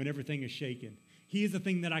when everything is shaken. He is the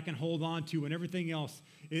thing that I can hold on to when everything else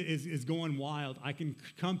is going wild. I can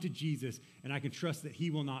come to Jesus, and I can trust that he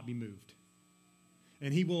will not be moved.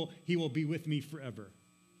 And he will be with me forever.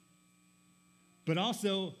 But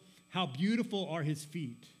also, how beautiful are his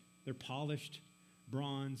feet. They're polished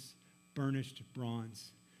bronze, burnished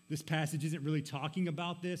bronze. This passage isn't really talking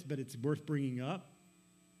about this, but it's worth bringing up.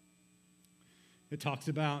 It talks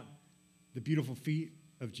about the beautiful feet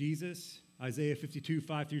of Jesus. Isaiah 52,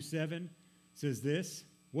 5-7 says this.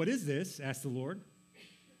 "What is this?" asked the Lord.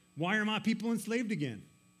 "Why are my people enslaved again?"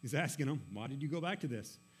 He's asking them, why did you go back to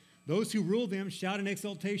this? "Those who rule them shout in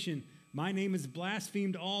exultation. My name is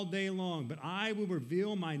blasphemed all day long, but I will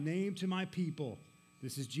reveal my name to my people."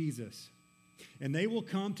 This is Jesus. "And they will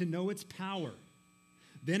come to know its power.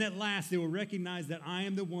 Then at last they will recognize that I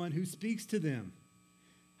am the one who speaks to them.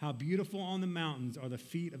 How beautiful on the mountains are the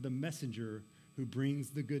feet of the messenger who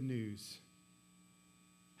brings the good news."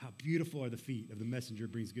 How beautiful are the feet of the messenger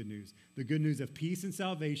who brings good news. The good news of peace and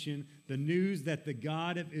salvation, the news that the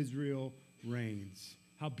God of Israel reigns.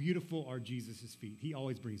 How beautiful are Jesus' feet. He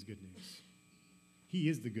always brings good news. He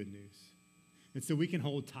is the good news. And so we can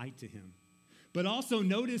hold tight to him. But also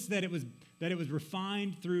notice that it was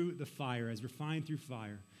refined through the fire, as refined through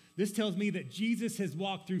fire. This tells me that Jesus has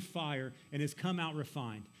walked through fire and has come out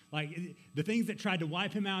refined. Like the things that tried to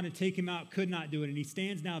wipe him out and take him out could not do it, and he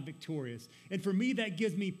stands now victorious. And for me, that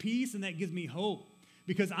gives me peace and that gives me hope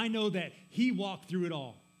because I know that he walked through it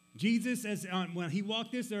all. Jesus, when he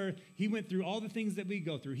walked this earth, he went through all the things that we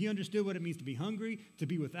go through. He understood what it means to be hungry, to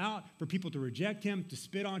be without, for people to reject him, to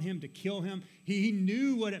spit on him, to kill him. He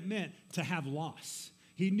knew what it meant to have loss.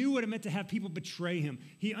 He knew what it meant to have people betray him.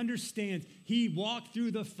 He understands. He walked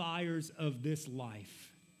through the fires of this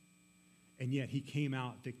life, and yet he came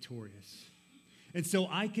out victorious. And so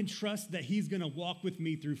I can trust that he's going to walk with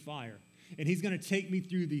me through fire. And he's going to take me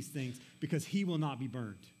through these things because he will not be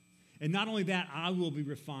burned. And not only that, I will be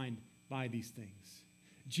refined by these things.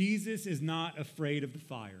 Jesus is not afraid of the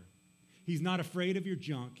fire. He's not afraid of your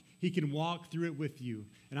junk. He can walk through it with you.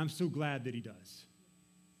 And I'm so glad that he does.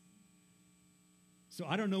 So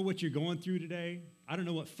I don't know what you're going through today. I don't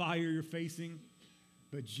know what fire you're facing.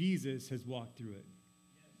 But Jesus has walked through it.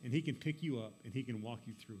 And he can pick you up and he can walk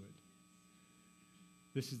you through it.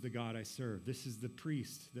 This is the God I serve. This is the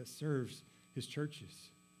priest that serves his churches.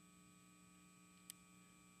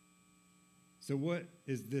 So what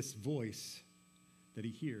is this voice that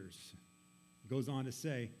he hears? It goes on to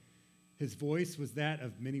say, his voice was that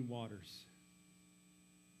of many waters.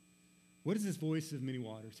 What is this voice of many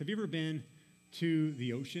waters? Have you ever been to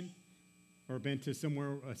the ocean or been to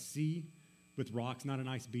somewhere, a sea with rocks, not a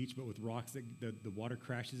nice beach, but with rocks that the water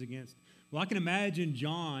crashes against? Well, I can imagine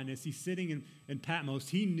John, as he's sitting in Patmos,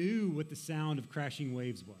 he knew what the sound of crashing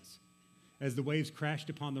waves was as the waves crashed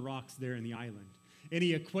upon the rocks there in the island. And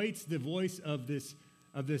he equates the voice of this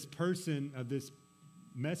person, of this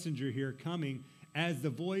messenger here coming, as the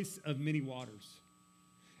voice of many waters.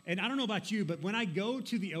 And I don't know about you, but when I go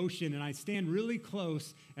to the ocean and I stand really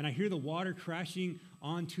close and I hear the water crashing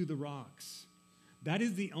onto the rocks, that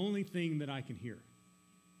is the only thing that I can hear.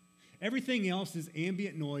 Everything else is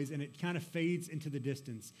ambient noise, and it kind of fades into the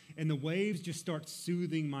distance. And the waves just start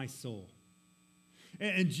soothing my soul.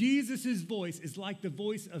 And Jesus' voice is like the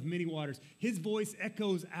voice of many waters. His voice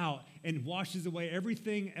echoes out and washes away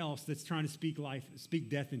everything else that's trying to speak life, speak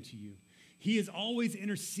death into you. He is always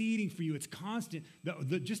interceding for you. It's constant.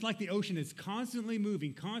 Just like the ocean is constantly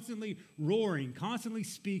moving, constantly roaring, constantly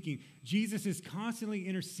speaking. Jesus is constantly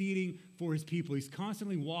interceding for his people. He's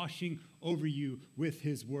constantly washing over you with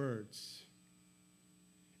his words.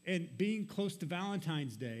 And being close to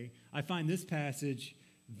Valentine's Day, I find this passage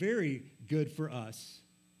very good for us.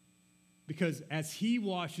 Because as he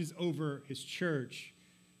washes over his church,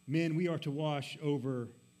 men, we are to wash over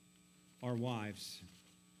our wives.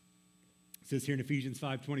 It says here in Ephesians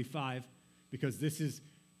 5:25, because this is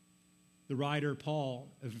the writer, Paul,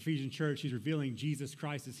 of Ephesian church. He's revealing Jesus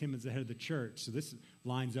Christ as him as the head of the church. So this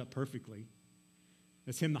lines up perfectly.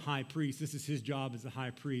 As him, the high priest. This is his job as the high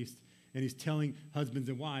priest. And he's telling husbands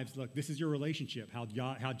and wives, look, this is your relationship. How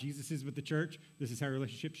Jesus is with the church, this is how your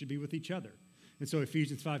relationship should be with each other. And so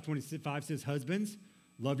Ephesians 5:25 says, husbands,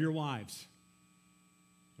 love your wives.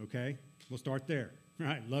 Okay? We'll start there. All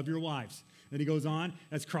right, love your wives. Then he goes on,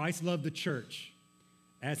 as Christ loved the church,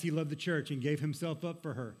 as he loved the church and gave himself up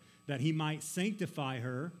for her, that he might sanctify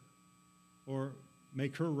her, or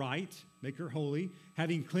make her right, make her holy,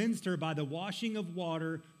 having cleansed her by the washing of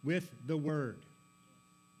water with the word,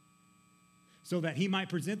 so that he might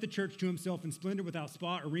present the church to himself in splendor, without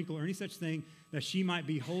spot or wrinkle or any such thing, that she might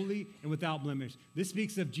be holy and without blemish. This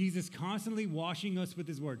speaks of Jesus constantly washing us with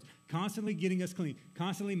his words, constantly getting us clean,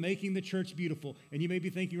 constantly making the church beautiful. And you may be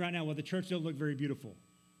thinking right now, well, the church don't look very beautiful.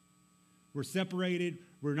 We're separated.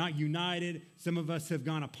 We're not united. Some of us have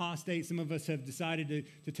gone apostate. Some of us have decided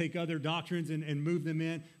to take other doctrines and move them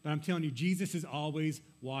in. But I'm telling you, Jesus is always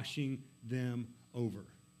washing them over.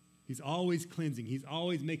 He's always cleansing. He's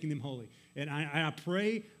always making them holy. And I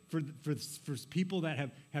pray for people that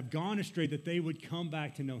have gone astray, that they would come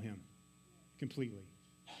back to know him completely.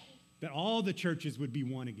 That all the churches would be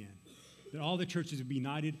one again. That all the churches would be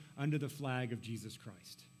united under the flag of Jesus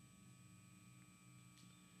Christ.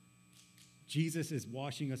 Jesus is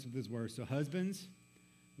washing us with his words. So husbands,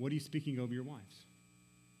 what are you speaking over your wives?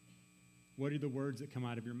 What are the words that come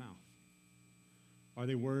out of your mouth? Are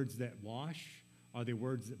they words that wash? Are they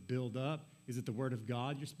words that build up? Is it the word of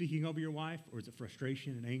God you're speaking over your wife? Or is it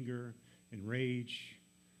frustration and anger and rage?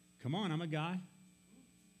 Come on, I'm a guy.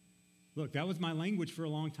 Look, that was my language for a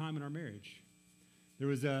long time in our marriage. There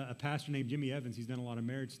was a pastor named Jimmy Evans. He's done a lot of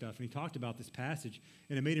marriage stuff. And he talked about this passage.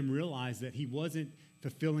 And it made him realize that he wasn't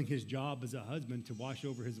fulfilling his job as a husband to wash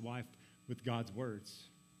over his wife with God's words.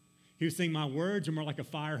 He was saying, my words are more like a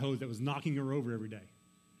fire hose that was knocking her over every day.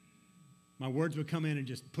 My words would come in and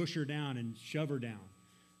just push her down and shove her down.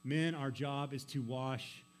 Men, our job is to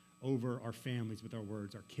wash over our families with our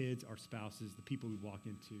words, our kids, our spouses, the people we walk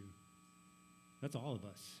into. That's all of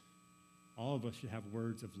us. All of us should have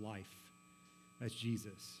words of life. That's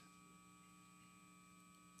Jesus.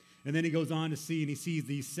 And then he goes on to see, and he sees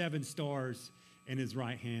these 7 stars in his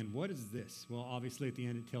right hand. What is this? Well, obviously at the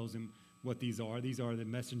end it tells him what these are. These are the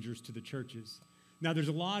messengers to the churches. Now, there's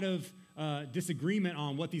a lot of disagreement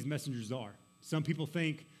on what these messengers are. Some people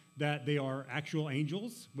think that they are actual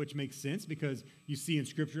angels, which makes sense because you see in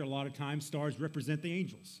Scripture a lot of times stars represent the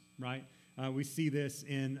angels, right? We see this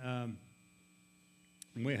in, I'm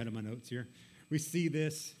way ahead of my notes here. We see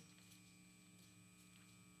this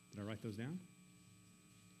Did I write those down?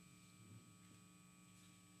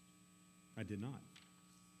 I did not.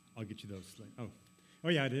 I'll get you those. Oh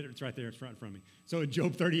yeah, I did. It's right there. It's right in front of me. So in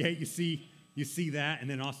Job 38, you see that, and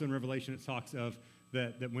then also in Revelation it talks of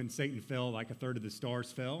that when Satan fell, like a third of the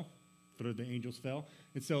stars fell, a third of the angels fell,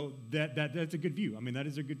 and so that's a good view. I mean, that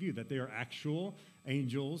is a good view that they are actual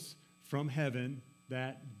angels from heaven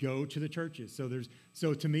that go to the churches.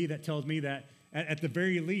 So to me, that tells me that at the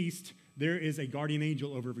very least there is a guardian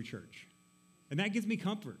angel over every church, and that gives me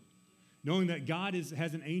comfort, knowing that God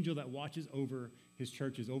has an angel that watches over his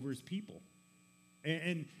churches, over his people.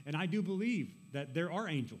 And I do believe that there are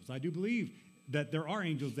angels. I do believe that there are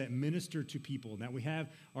angels that minister to people, and that we have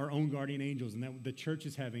our own guardian angels, and that the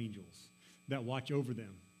churches have angels that watch over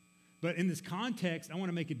them. But in this context, I want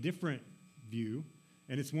to make a different view,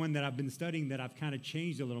 and it's one that I've been studying that I've kind of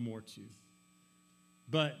changed a little more to.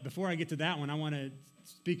 But before I get to that one, I want to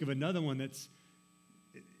speak of another one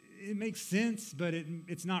it makes sense, but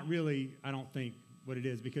it's not really, I don't think, what it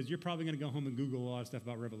is, because you're probably going to go home and Google a lot of stuff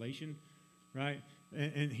about Revelation, right?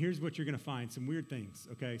 And here's what you're going to find, some weird things,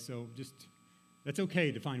 okay? So that's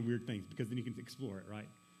okay to find weird things, because then you can explore it, right?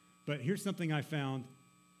 But here's something I found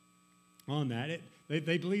on that.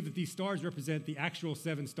 They believe that these stars represent the actual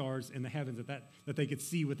 7 stars in the heavens that they could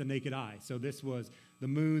see with the naked eye. So this was the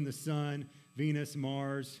moon, the sun, Venus,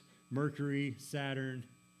 Mars, Mercury, Saturn,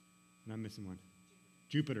 and I'm missing one.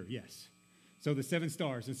 Jupiter, yes. So the 7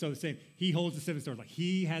 stars. And so the same, he holds the 7 stars. Like,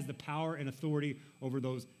 he has the power and authority over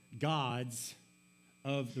those gods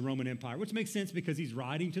of the Roman Empire, which makes sense because he's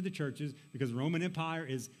writing to the churches, because the Roman Empire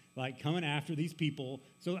is like coming after these people.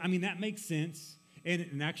 So, I mean, that makes sense. And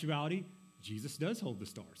in actuality, Jesus does hold the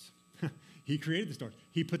stars. He created the stars.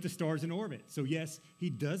 He put the stars in orbit. So yes, he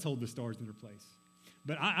does hold the stars in their place.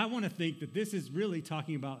 But I want to think that this is really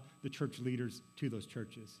talking about the church leaders to those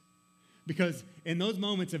churches. Because in those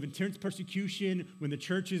moments of intense persecution, when the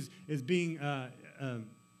church is being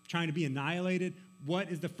trying to be annihilated,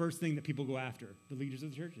 what is the first thing that people go after? The leaders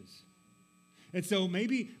of the churches. And so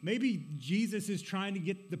maybe Jesus is trying to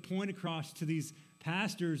get the point across to these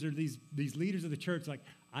pastors or these leaders of the church, like,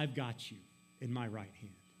 I've got you in my right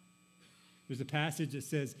hand. There's a passage that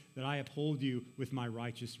says that I uphold you with my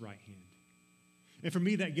righteous right hand. And for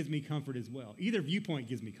me, that gives me comfort as well. Either viewpoint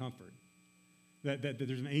gives me comfort. That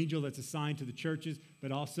there's an angel that's assigned to the churches,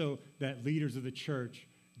 but also that leaders of the church,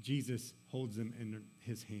 Jesus holds them in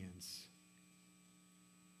his hands.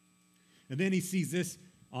 And then he sees this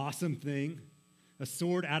awesome thing, a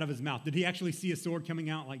sword out of his mouth. Did he actually see a sword coming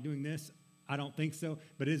out like doing this? I don't think so,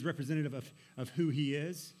 but it is representative of who he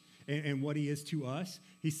is and what he is to us.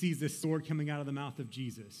 He sees this sword coming out of the mouth of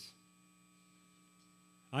Jesus.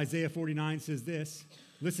 Isaiah 49 says this,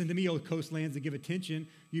 "Listen to me, O coastlands, and give attention,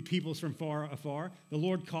 you peoples from far afar. The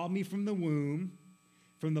Lord called me from the womb,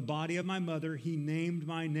 from the body of my mother. He named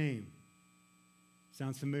my name."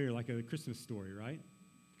 Sounds familiar, like a Christmas story, right?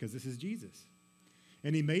 Because this is Jesus.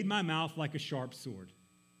 "And he made my mouth like a sharp sword."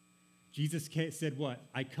 Jesus said what?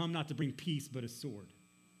 "I come not to bring peace, but a sword."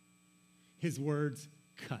 His words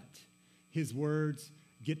cut. His words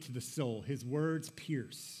get to the soul. His words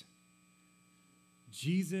pierce.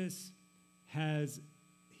 Jesus has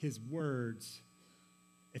his words.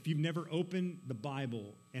 If you've never opened the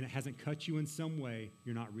Bible and it hasn't cut you in some way,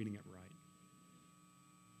 you're not reading it right.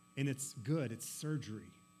 And it's good. It's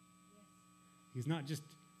surgery. He's not just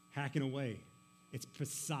hacking away. It's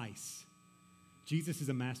precise. Jesus is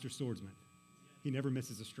a master swordsman. He never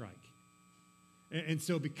misses a strike. And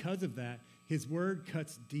so because of that, his word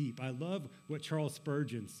cuts deep. I love what Charles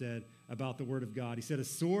Spurgeon said about the word of God. He said, "A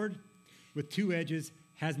sword with 2 edges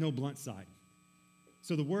has no blunt side."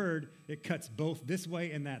 So the word, it cuts both this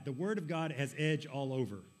way and that. The word of God has edge all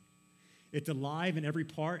over. It's alive in every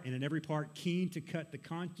part, and in every part keen to cut the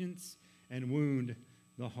conscience and wound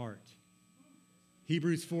the heart.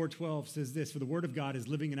 Hebrews 4:12 says this, "For the word of God is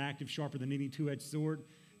living and active, sharper than any 2-edged sword,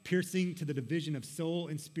 piercing to the division of soul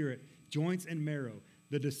and spirit, joints and marrow,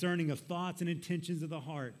 the discerning of thoughts and intentions of the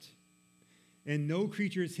heart. And no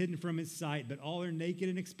creature is hidden from his sight, but all are naked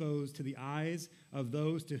and exposed to the eyes of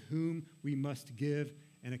those to whom we must give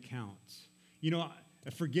an account." You know,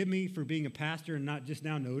 forgive me for being a pastor and not just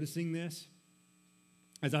now noticing this.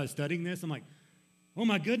 As I was studying this, I'm like, oh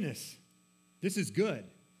my goodness, this is good.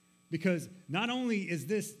 Because not only is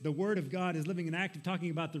this, the word of God is living and active,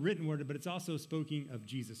 talking about the written word, but it's also speaking of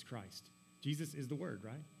Jesus Christ. Jesus is the word,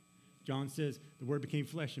 right? John says, the word became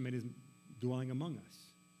flesh and made his dwelling among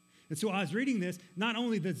us. And so I was reading this, not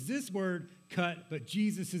only does this word cut, but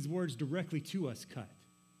Jesus' words directly to us cut.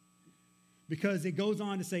 Because it goes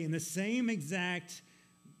on to say, in the same exact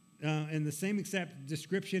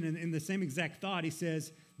description and in the same exact thought, he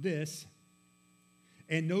says, this,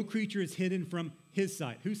 and no creature is hidden from his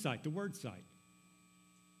sight. Whose sight? The Word's sight.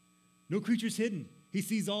 No creature is hidden. He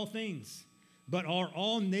sees all things, but are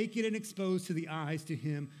all naked and exposed to the eyes to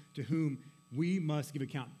him to whom we must give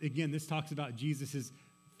account. Again, this talks about Jesus'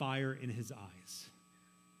 fire in his eyes.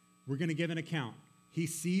 We're going to give an account. He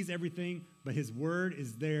sees everything, but his word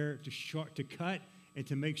is there to cut and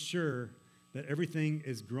to make sure that everything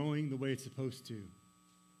is growing the way it's supposed to.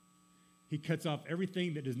 He cuts off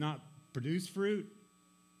everything that does not produce fruit,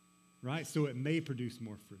 right? So it may produce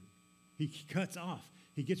more fruit. He cuts off.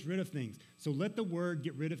 He gets rid of things. So let the word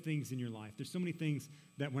get rid of things in your life. There's so many things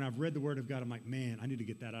that when I've read the word of God, I'm like, man, I need to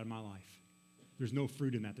get that out of my life. There's no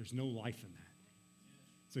fruit in that. There's no life in that.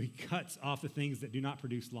 So he cuts off the things that do not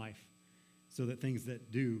produce life so that things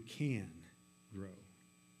that do can grow.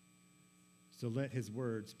 So let his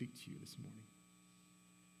word speak to you this morning.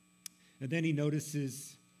 And then he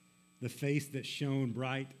notices the face that shone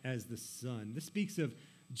bright as the sun. This speaks of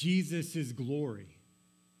Jesus' glory.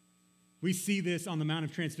 We see this on the Mount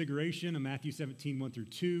of Transfiguration in Matthew 17, 1 through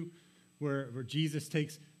 2, where Jesus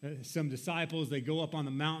takes some disciples. They go up on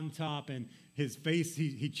the mountaintop, and his face,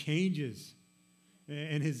 he changes.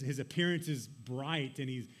 And his appearance is bright,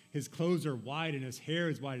 and his clothes are white, and his hair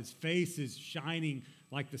is white. His face is shining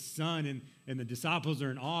like the sun, and the disciples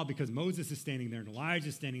are in awe because Moses is standing there, and Elijah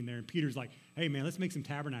is standing there, and Peter's like, hey, man, let's make some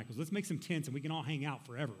tabernacles. Let's make some tents, and we can all hang out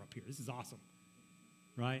forever up here. This is awesome,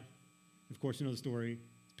 right? Of course, you know the story.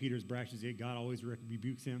 Peter's brash as yet. God always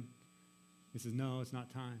rebukes him. He says, no, it's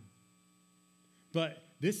not time. But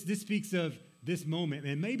this speaks of this moment,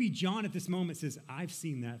 and maybe John at this moment says, I've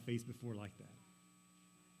seen that face before like that.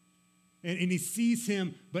 And he sees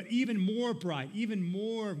him, but even more bright, even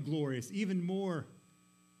more glorious, even more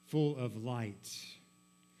full of light.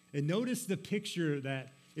 And notice the picture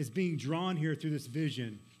that is being drawn here through this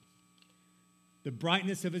vision. The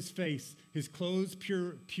brightness of his face, his clothes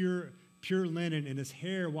pure linen, and his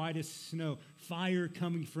hair white as snow, fire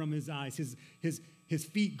coming from his eyes, his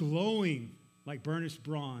feet glowing like burnished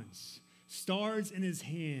bronze, stars in his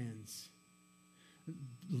hands,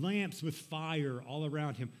 lamps with fire all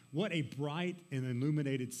around him. What a bright and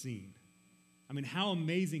illuminated scene. I mean, how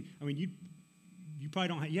amazing. I mean, you probably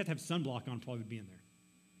don't have, you have to have sunblock on probably to be in there.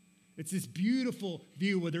 It's this beautiful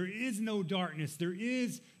view where there is no darkness.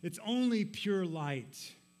 It's only pure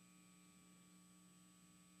light.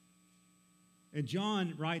 And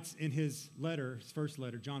John writes in his letter, his first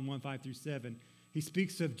letter, John 1, 5 through 7, he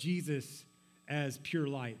speaks of Jesus as pure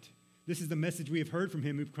light. This is the message we have heard from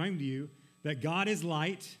him who proclaimed to you, that God is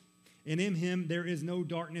light, and in him there is no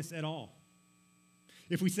darkness at all.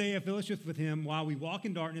 If we say a fellowship with him while we walk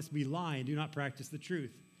in darkness, we lie and do not practice the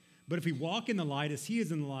truth. But if we walk in the light as he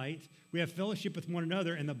is in the light, we have fellowship with one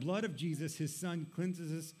another, and the blood of Jesus, his son,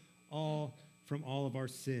 cleanses us all from all of our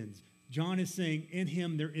sins. John is saying, in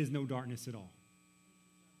him there is no darkness at all.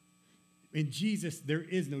 In Jesus, there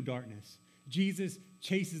is no darkness. Jesus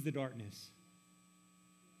chases the darkness.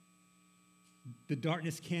 The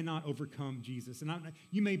darkness cannot overcome Jesus. And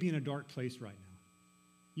you may be in a dark place right now.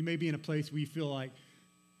 You may be in a place where you feel like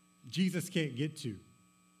Jesus can't get to.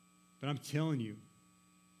 But I'm telling you,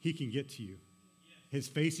 he can get to you. His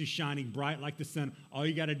face is shining bright like the sun. All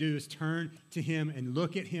you got to do is turn to him and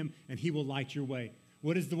look at him, and he will light your way.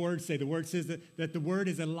 What does the word say? The word says that the word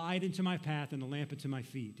is a light into my path and a lamp into my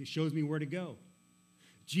feet. It shows me where to go.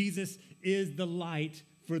 Jesus is the light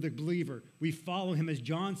for the believer. We follow him. As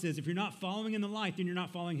John says, if you're not following in the light, then you're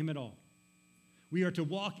not following him at all. We are to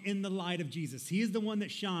walk in the light of Jesus. He is the one that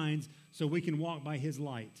shines so we can walk by his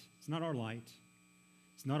light. It's not our light.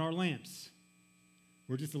 It's not our lamps.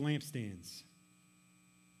 We're just the lampstands.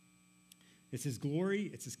 It's his glory.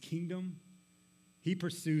 It's his kingdom. He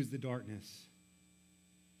pursues the darkness.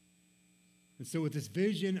 And so with this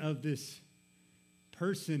vision of this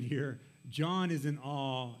person here, John is in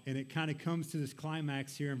awe, and it kind of comes to this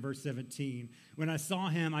climax here in verse 17. When I saw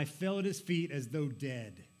him, I fell at his feet as though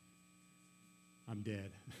dead. I'm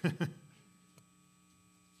dead.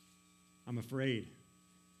 I'm afraid.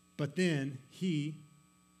 But then he,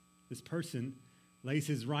 this person, lays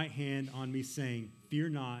his right hand on me, saying, fear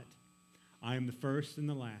not, I am the first and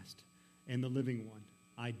the last and the living one.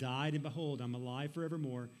 I died, and behold, I'm alive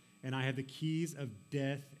forevermore, and I have the keys of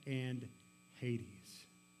death and Hades.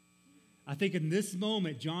 I think in this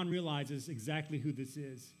moment, John realizes exactly who this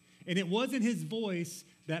is. And it wasn't his voice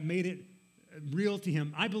that made it real to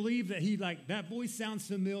him. I believe that that voice sounds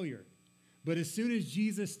familiar. But as soon as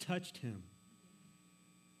Jesus touched him,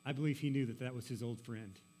 I believe he knew that was his old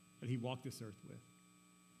friend that he walked this earth with.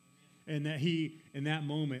 And that he, in that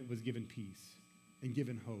moment, was given peace and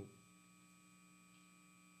given hope.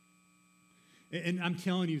 And I'm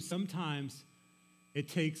telling you, sometimes it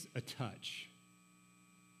takes a touch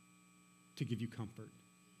to give you comfort.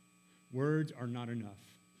 Words are not enough.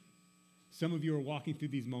 Some of you are walking through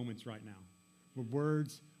these moments right now where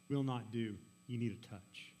words will not do. You need a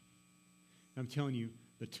touch. I'm telling you,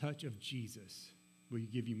 the touch of Jesus will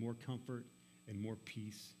give you more comfort and more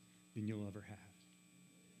peace than you'll ever have.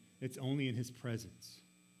 It's only in his presence.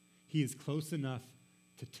 He is close enough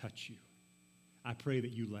to touch you. I pray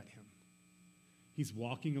that you let him. He's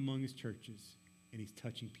walking among his churches, and he's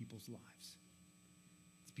touching people's lives.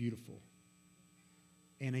 It's beautiful.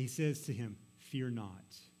 And he says to him, fear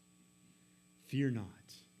not. Fear not.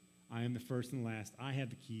 I am the first and the last. I have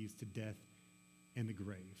the keys to death and the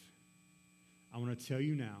grave. I want to tell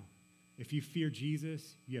you now, if you fear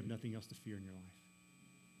Jesus, you have nothing else to fear in your life.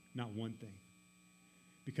 Not one thing.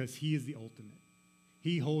 Because he is the ultimate.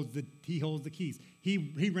 He holds the keys.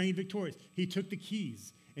 He reigned victorious. He took the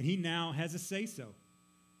keys, and he now has a say-so.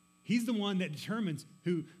 He's the one that determines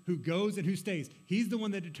who goes and who stays. He's the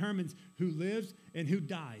one that determines who lives and who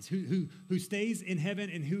dies, who stays in heaven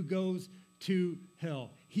and who goes to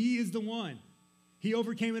hell. He is the one. He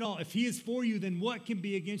overcame it all. If he is for you, then what can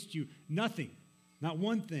be against you? Nothing. Not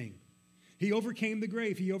one thing. He overcame the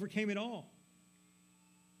grave. He overcame it all.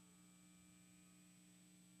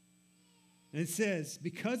 And it says,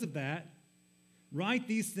 because of that, write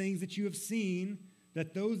these things that you have seen,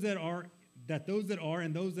 that those that are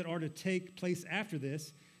and those that are to take place after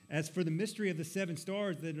this. As for the mystery of the 7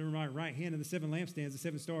 stars that are on my right hand and the 7 lampstands, the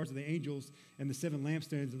 7 stars are the angels and the 7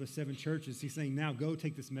 lampstands are the 7 churches. He's saying, now go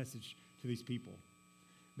take this message to these people.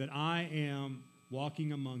 That I am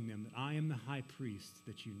walking among them, that I am the high priest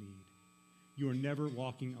that you need. You are never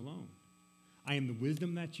walking alone. I am the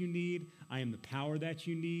wisdom that you need. I am the power that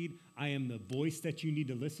you need. I am the voice that you need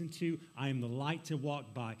to listen to. I am the light to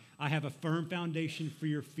walk by. I have a firm foundation for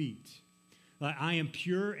your feet. I am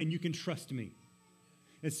pure and you can trust me.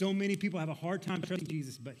 And so many people have a hard time trusting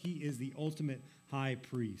Jesus, but he is the ultimate high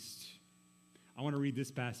priest. I want to read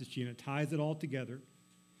this passage to you, and it ties it all together.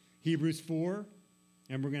 Hebrews 4,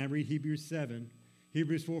 and we're going to read Hebrews 7.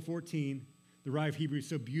 Hebrews 4:14, the writer of Hebrews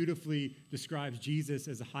so beautifully describes Jesus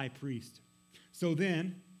as a high priest. So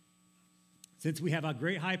then, since we have a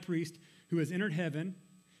great high priest who has entered heaven,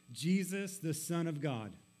 Jesus, the Son of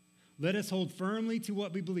God, let us hold firmly to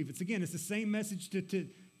what we believe. It's the same message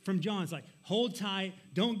from John. It's like, hold tight,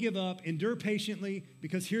 don't give up, endure patiently,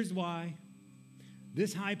 because here's why.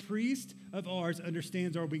 This high priest of ours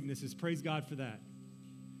understands our weaknesses. Praise God for that.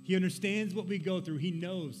 He understands what we go through. He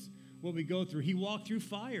knows what we go through. He walked through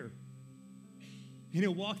fire. And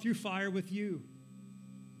he'll walk through fire with you.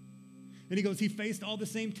 And he goes, he faced all the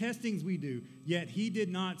same testings we do, yet he did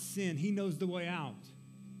not sin. He knows the way out.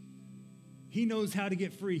 He knows how to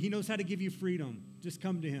get free. He knows how to give you freedom. Just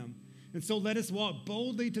come to him. And so let us walk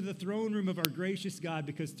boldly to the throne room of our gracious God,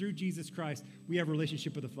 because through Jesus Christ, we have a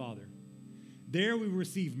relationship with the Father. There we will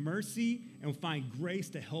receive mercy and find grace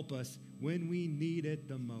to help us when we need it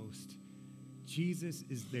the most. Jesus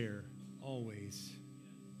is there always.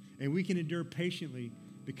 And we can endure patiently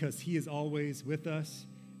because he is always with us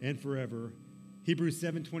and forever. Hebrews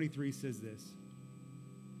 7:23 says this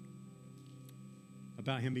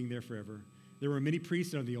about him being there forever. There were many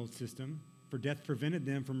priests under the old system, for death prevented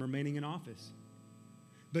them from remaining in office.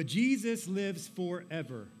 But Jesus lives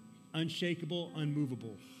forever, unshakable,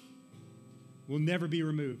 unmovable, will never be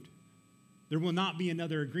removed. There will not be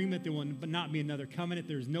another agreement. There will not be another covenant.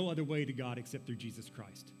 There is no other way to God except through Jesus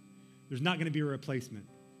Christ. There's not going to be a replacement.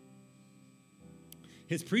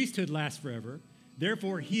 His priesthood lasts forever.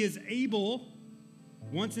 Therefore, he is able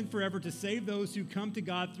once and forever to save those who come to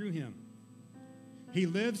God through him. He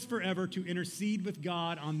lives forever to intercede with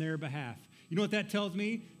God on their behalf. You know what that tells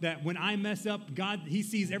me? That when I mess up, God, he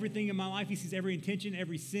sees everything in my life. He sees every intention,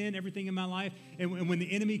 every sin, everything in my life. And when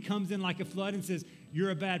the enemy comes in like a flood and says,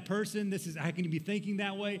 you're a bad person, how can you be thinking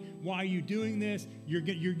that way? Why are you doing this?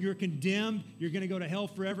 You're condemned. You're going to go to hell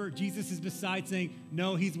forever. Jesus is beside saying,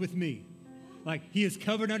 no, he's with me. Like, he is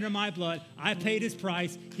covered under my blood. I paid his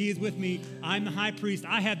price. He is with me. I'm the high priest.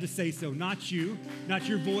 I have to say so, not you, not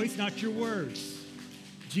your voice, not your words.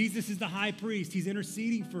 Jesus is the high priest. He's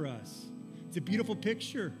interceding for us. It's a beautiful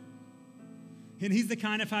picture. And he's the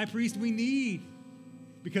kind of high priest we need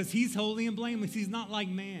because he's holy and blameless. He's not like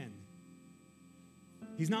man.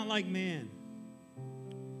 He's not like man.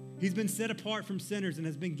 He's been set apart from sinners and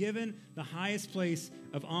has been given the highest place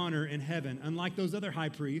of honor in heaven. Unlike those other high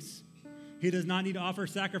priests, he does not need to offer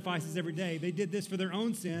sacrifices every day. They did this for their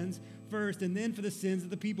own sins first and then for the sins of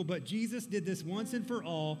the people. But Jesus did this once and for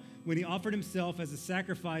all when he offered himself as a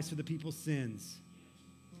sacrifice for the people's sins.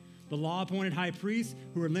 The law-appointed high priests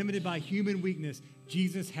who are limited by human weakness.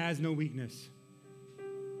 Jesus has no weakness.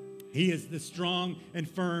 He is the strong and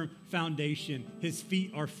firm foundation. His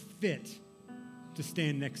feet are fit to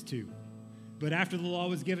stand next to. But after the law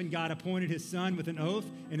was given, God appointed his son with an oath,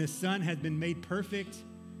 and his son has been made perfect,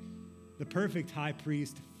 the perfect high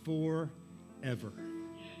priest forever.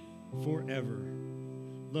 Forever.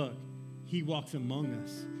 Look, he walks among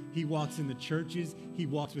us. He walks in the churches. He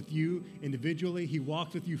walks with you individually. He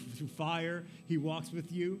walks with you through fire. He walks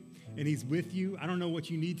with you, and he's with you. I don't know what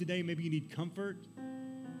you need today. Maybe you need comfort.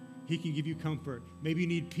 He can give you comfort. Maybe you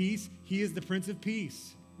need peace. He is the Prince of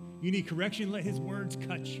Peace. You need correction. Let his words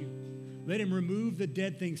cut you. Let him remove the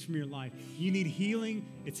dead things from your life. You need healing.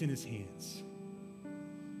 It's in his hands.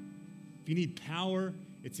 If you need power,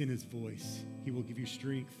 it's in his voice. He will give you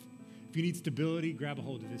strength. If you need stability, grab a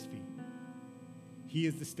hold of his feet. He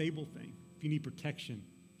is the stable thing. If you need protection,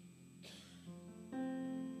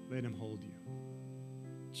 let him hold you.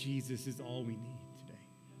 Jesus is all we need today.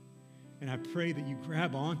 And I pray that you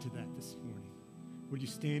grab onto that this morning. Would you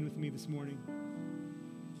stand with me this morning?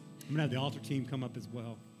 I'm going to have the altar team come up as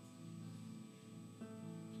well.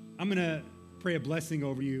 I'm going to pray a blessing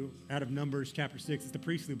over you out of Numbers chapter 6. It's the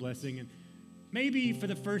priestly blessing. And maybe for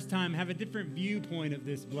the first time, have a different viewpoint of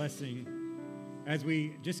this blessing as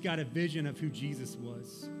we just got a vision of who Jesus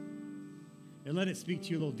was. And let it speak to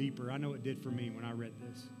you a little deeper. I know it did for me when I read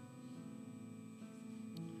this.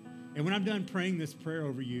 And when I'm done praying this prayer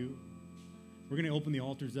over you, we're going to open the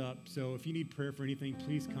altars up. So if you need prayer for anything,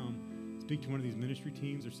 please come speak to one of these ministry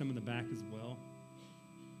teams or some in the back as well.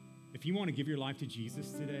 If you want to give your life to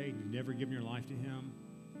Jesus today, you've never given your life to him,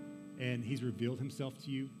 and he's revealed himself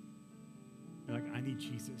to you, you're like, I need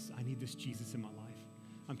Jesus. I need this Jesus in my life.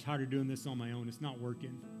 I'm tired of doing this on my own. It's not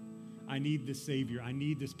working. I need this Savior. I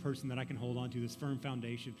need this person that I can hold on to, this firm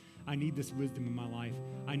foundation. I need this wisdom in my life.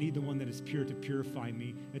 I need the one that is pure to purify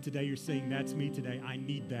me. And today you're saying, that's me today. I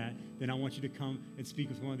need that. Then I want you to come and speak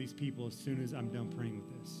with one of these people as soon as I'm done praying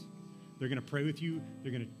with this. They're going to pray with you.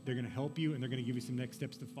 They're going to help you, and they're going to give you some next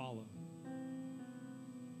steps to follow.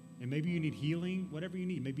 And maybe you need healing, whatever you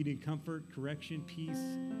need. Maybe you need comfort, correction, peace.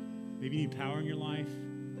 Maybe you need power in your life.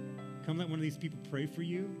 Come let one of these people pray for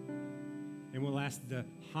you, and we'll ask the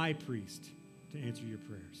high priest to answer your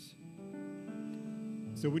prayers.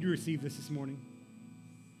 So would you receive this morning?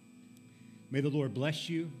 May the Lord bless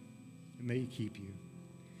you, and may he keep you.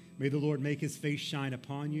 May the Lord make his face shine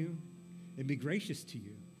upon you and be gracious to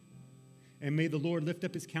you. And may the Lord lift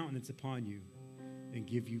up his countenance upon you and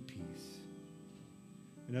give you peace.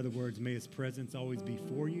 In other words, may his presence always be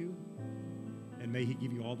for you, and may he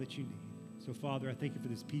give you all that you need. So, Father, I thank you for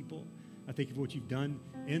this people. I thank you for what you've done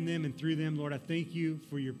in them and through them. Lord, I thank you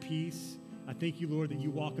for your peace. I thank you, Lord, that you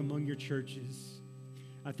walk among your churches.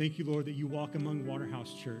 I thank you, Lord, that you walk among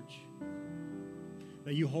Waterhouse Church,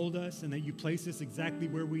 that you hold us and that you place us exactly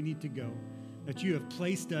where we need to go, that you have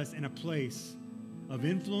placed us in a place of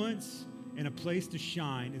influence and a place to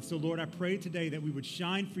shine. And so, Lord, I pray today that we would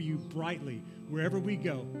shine for you brightly wherever we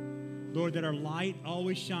go. Lord, that our light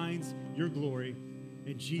always shines your glory.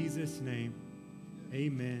 In Jesus' name,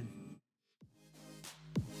 amen.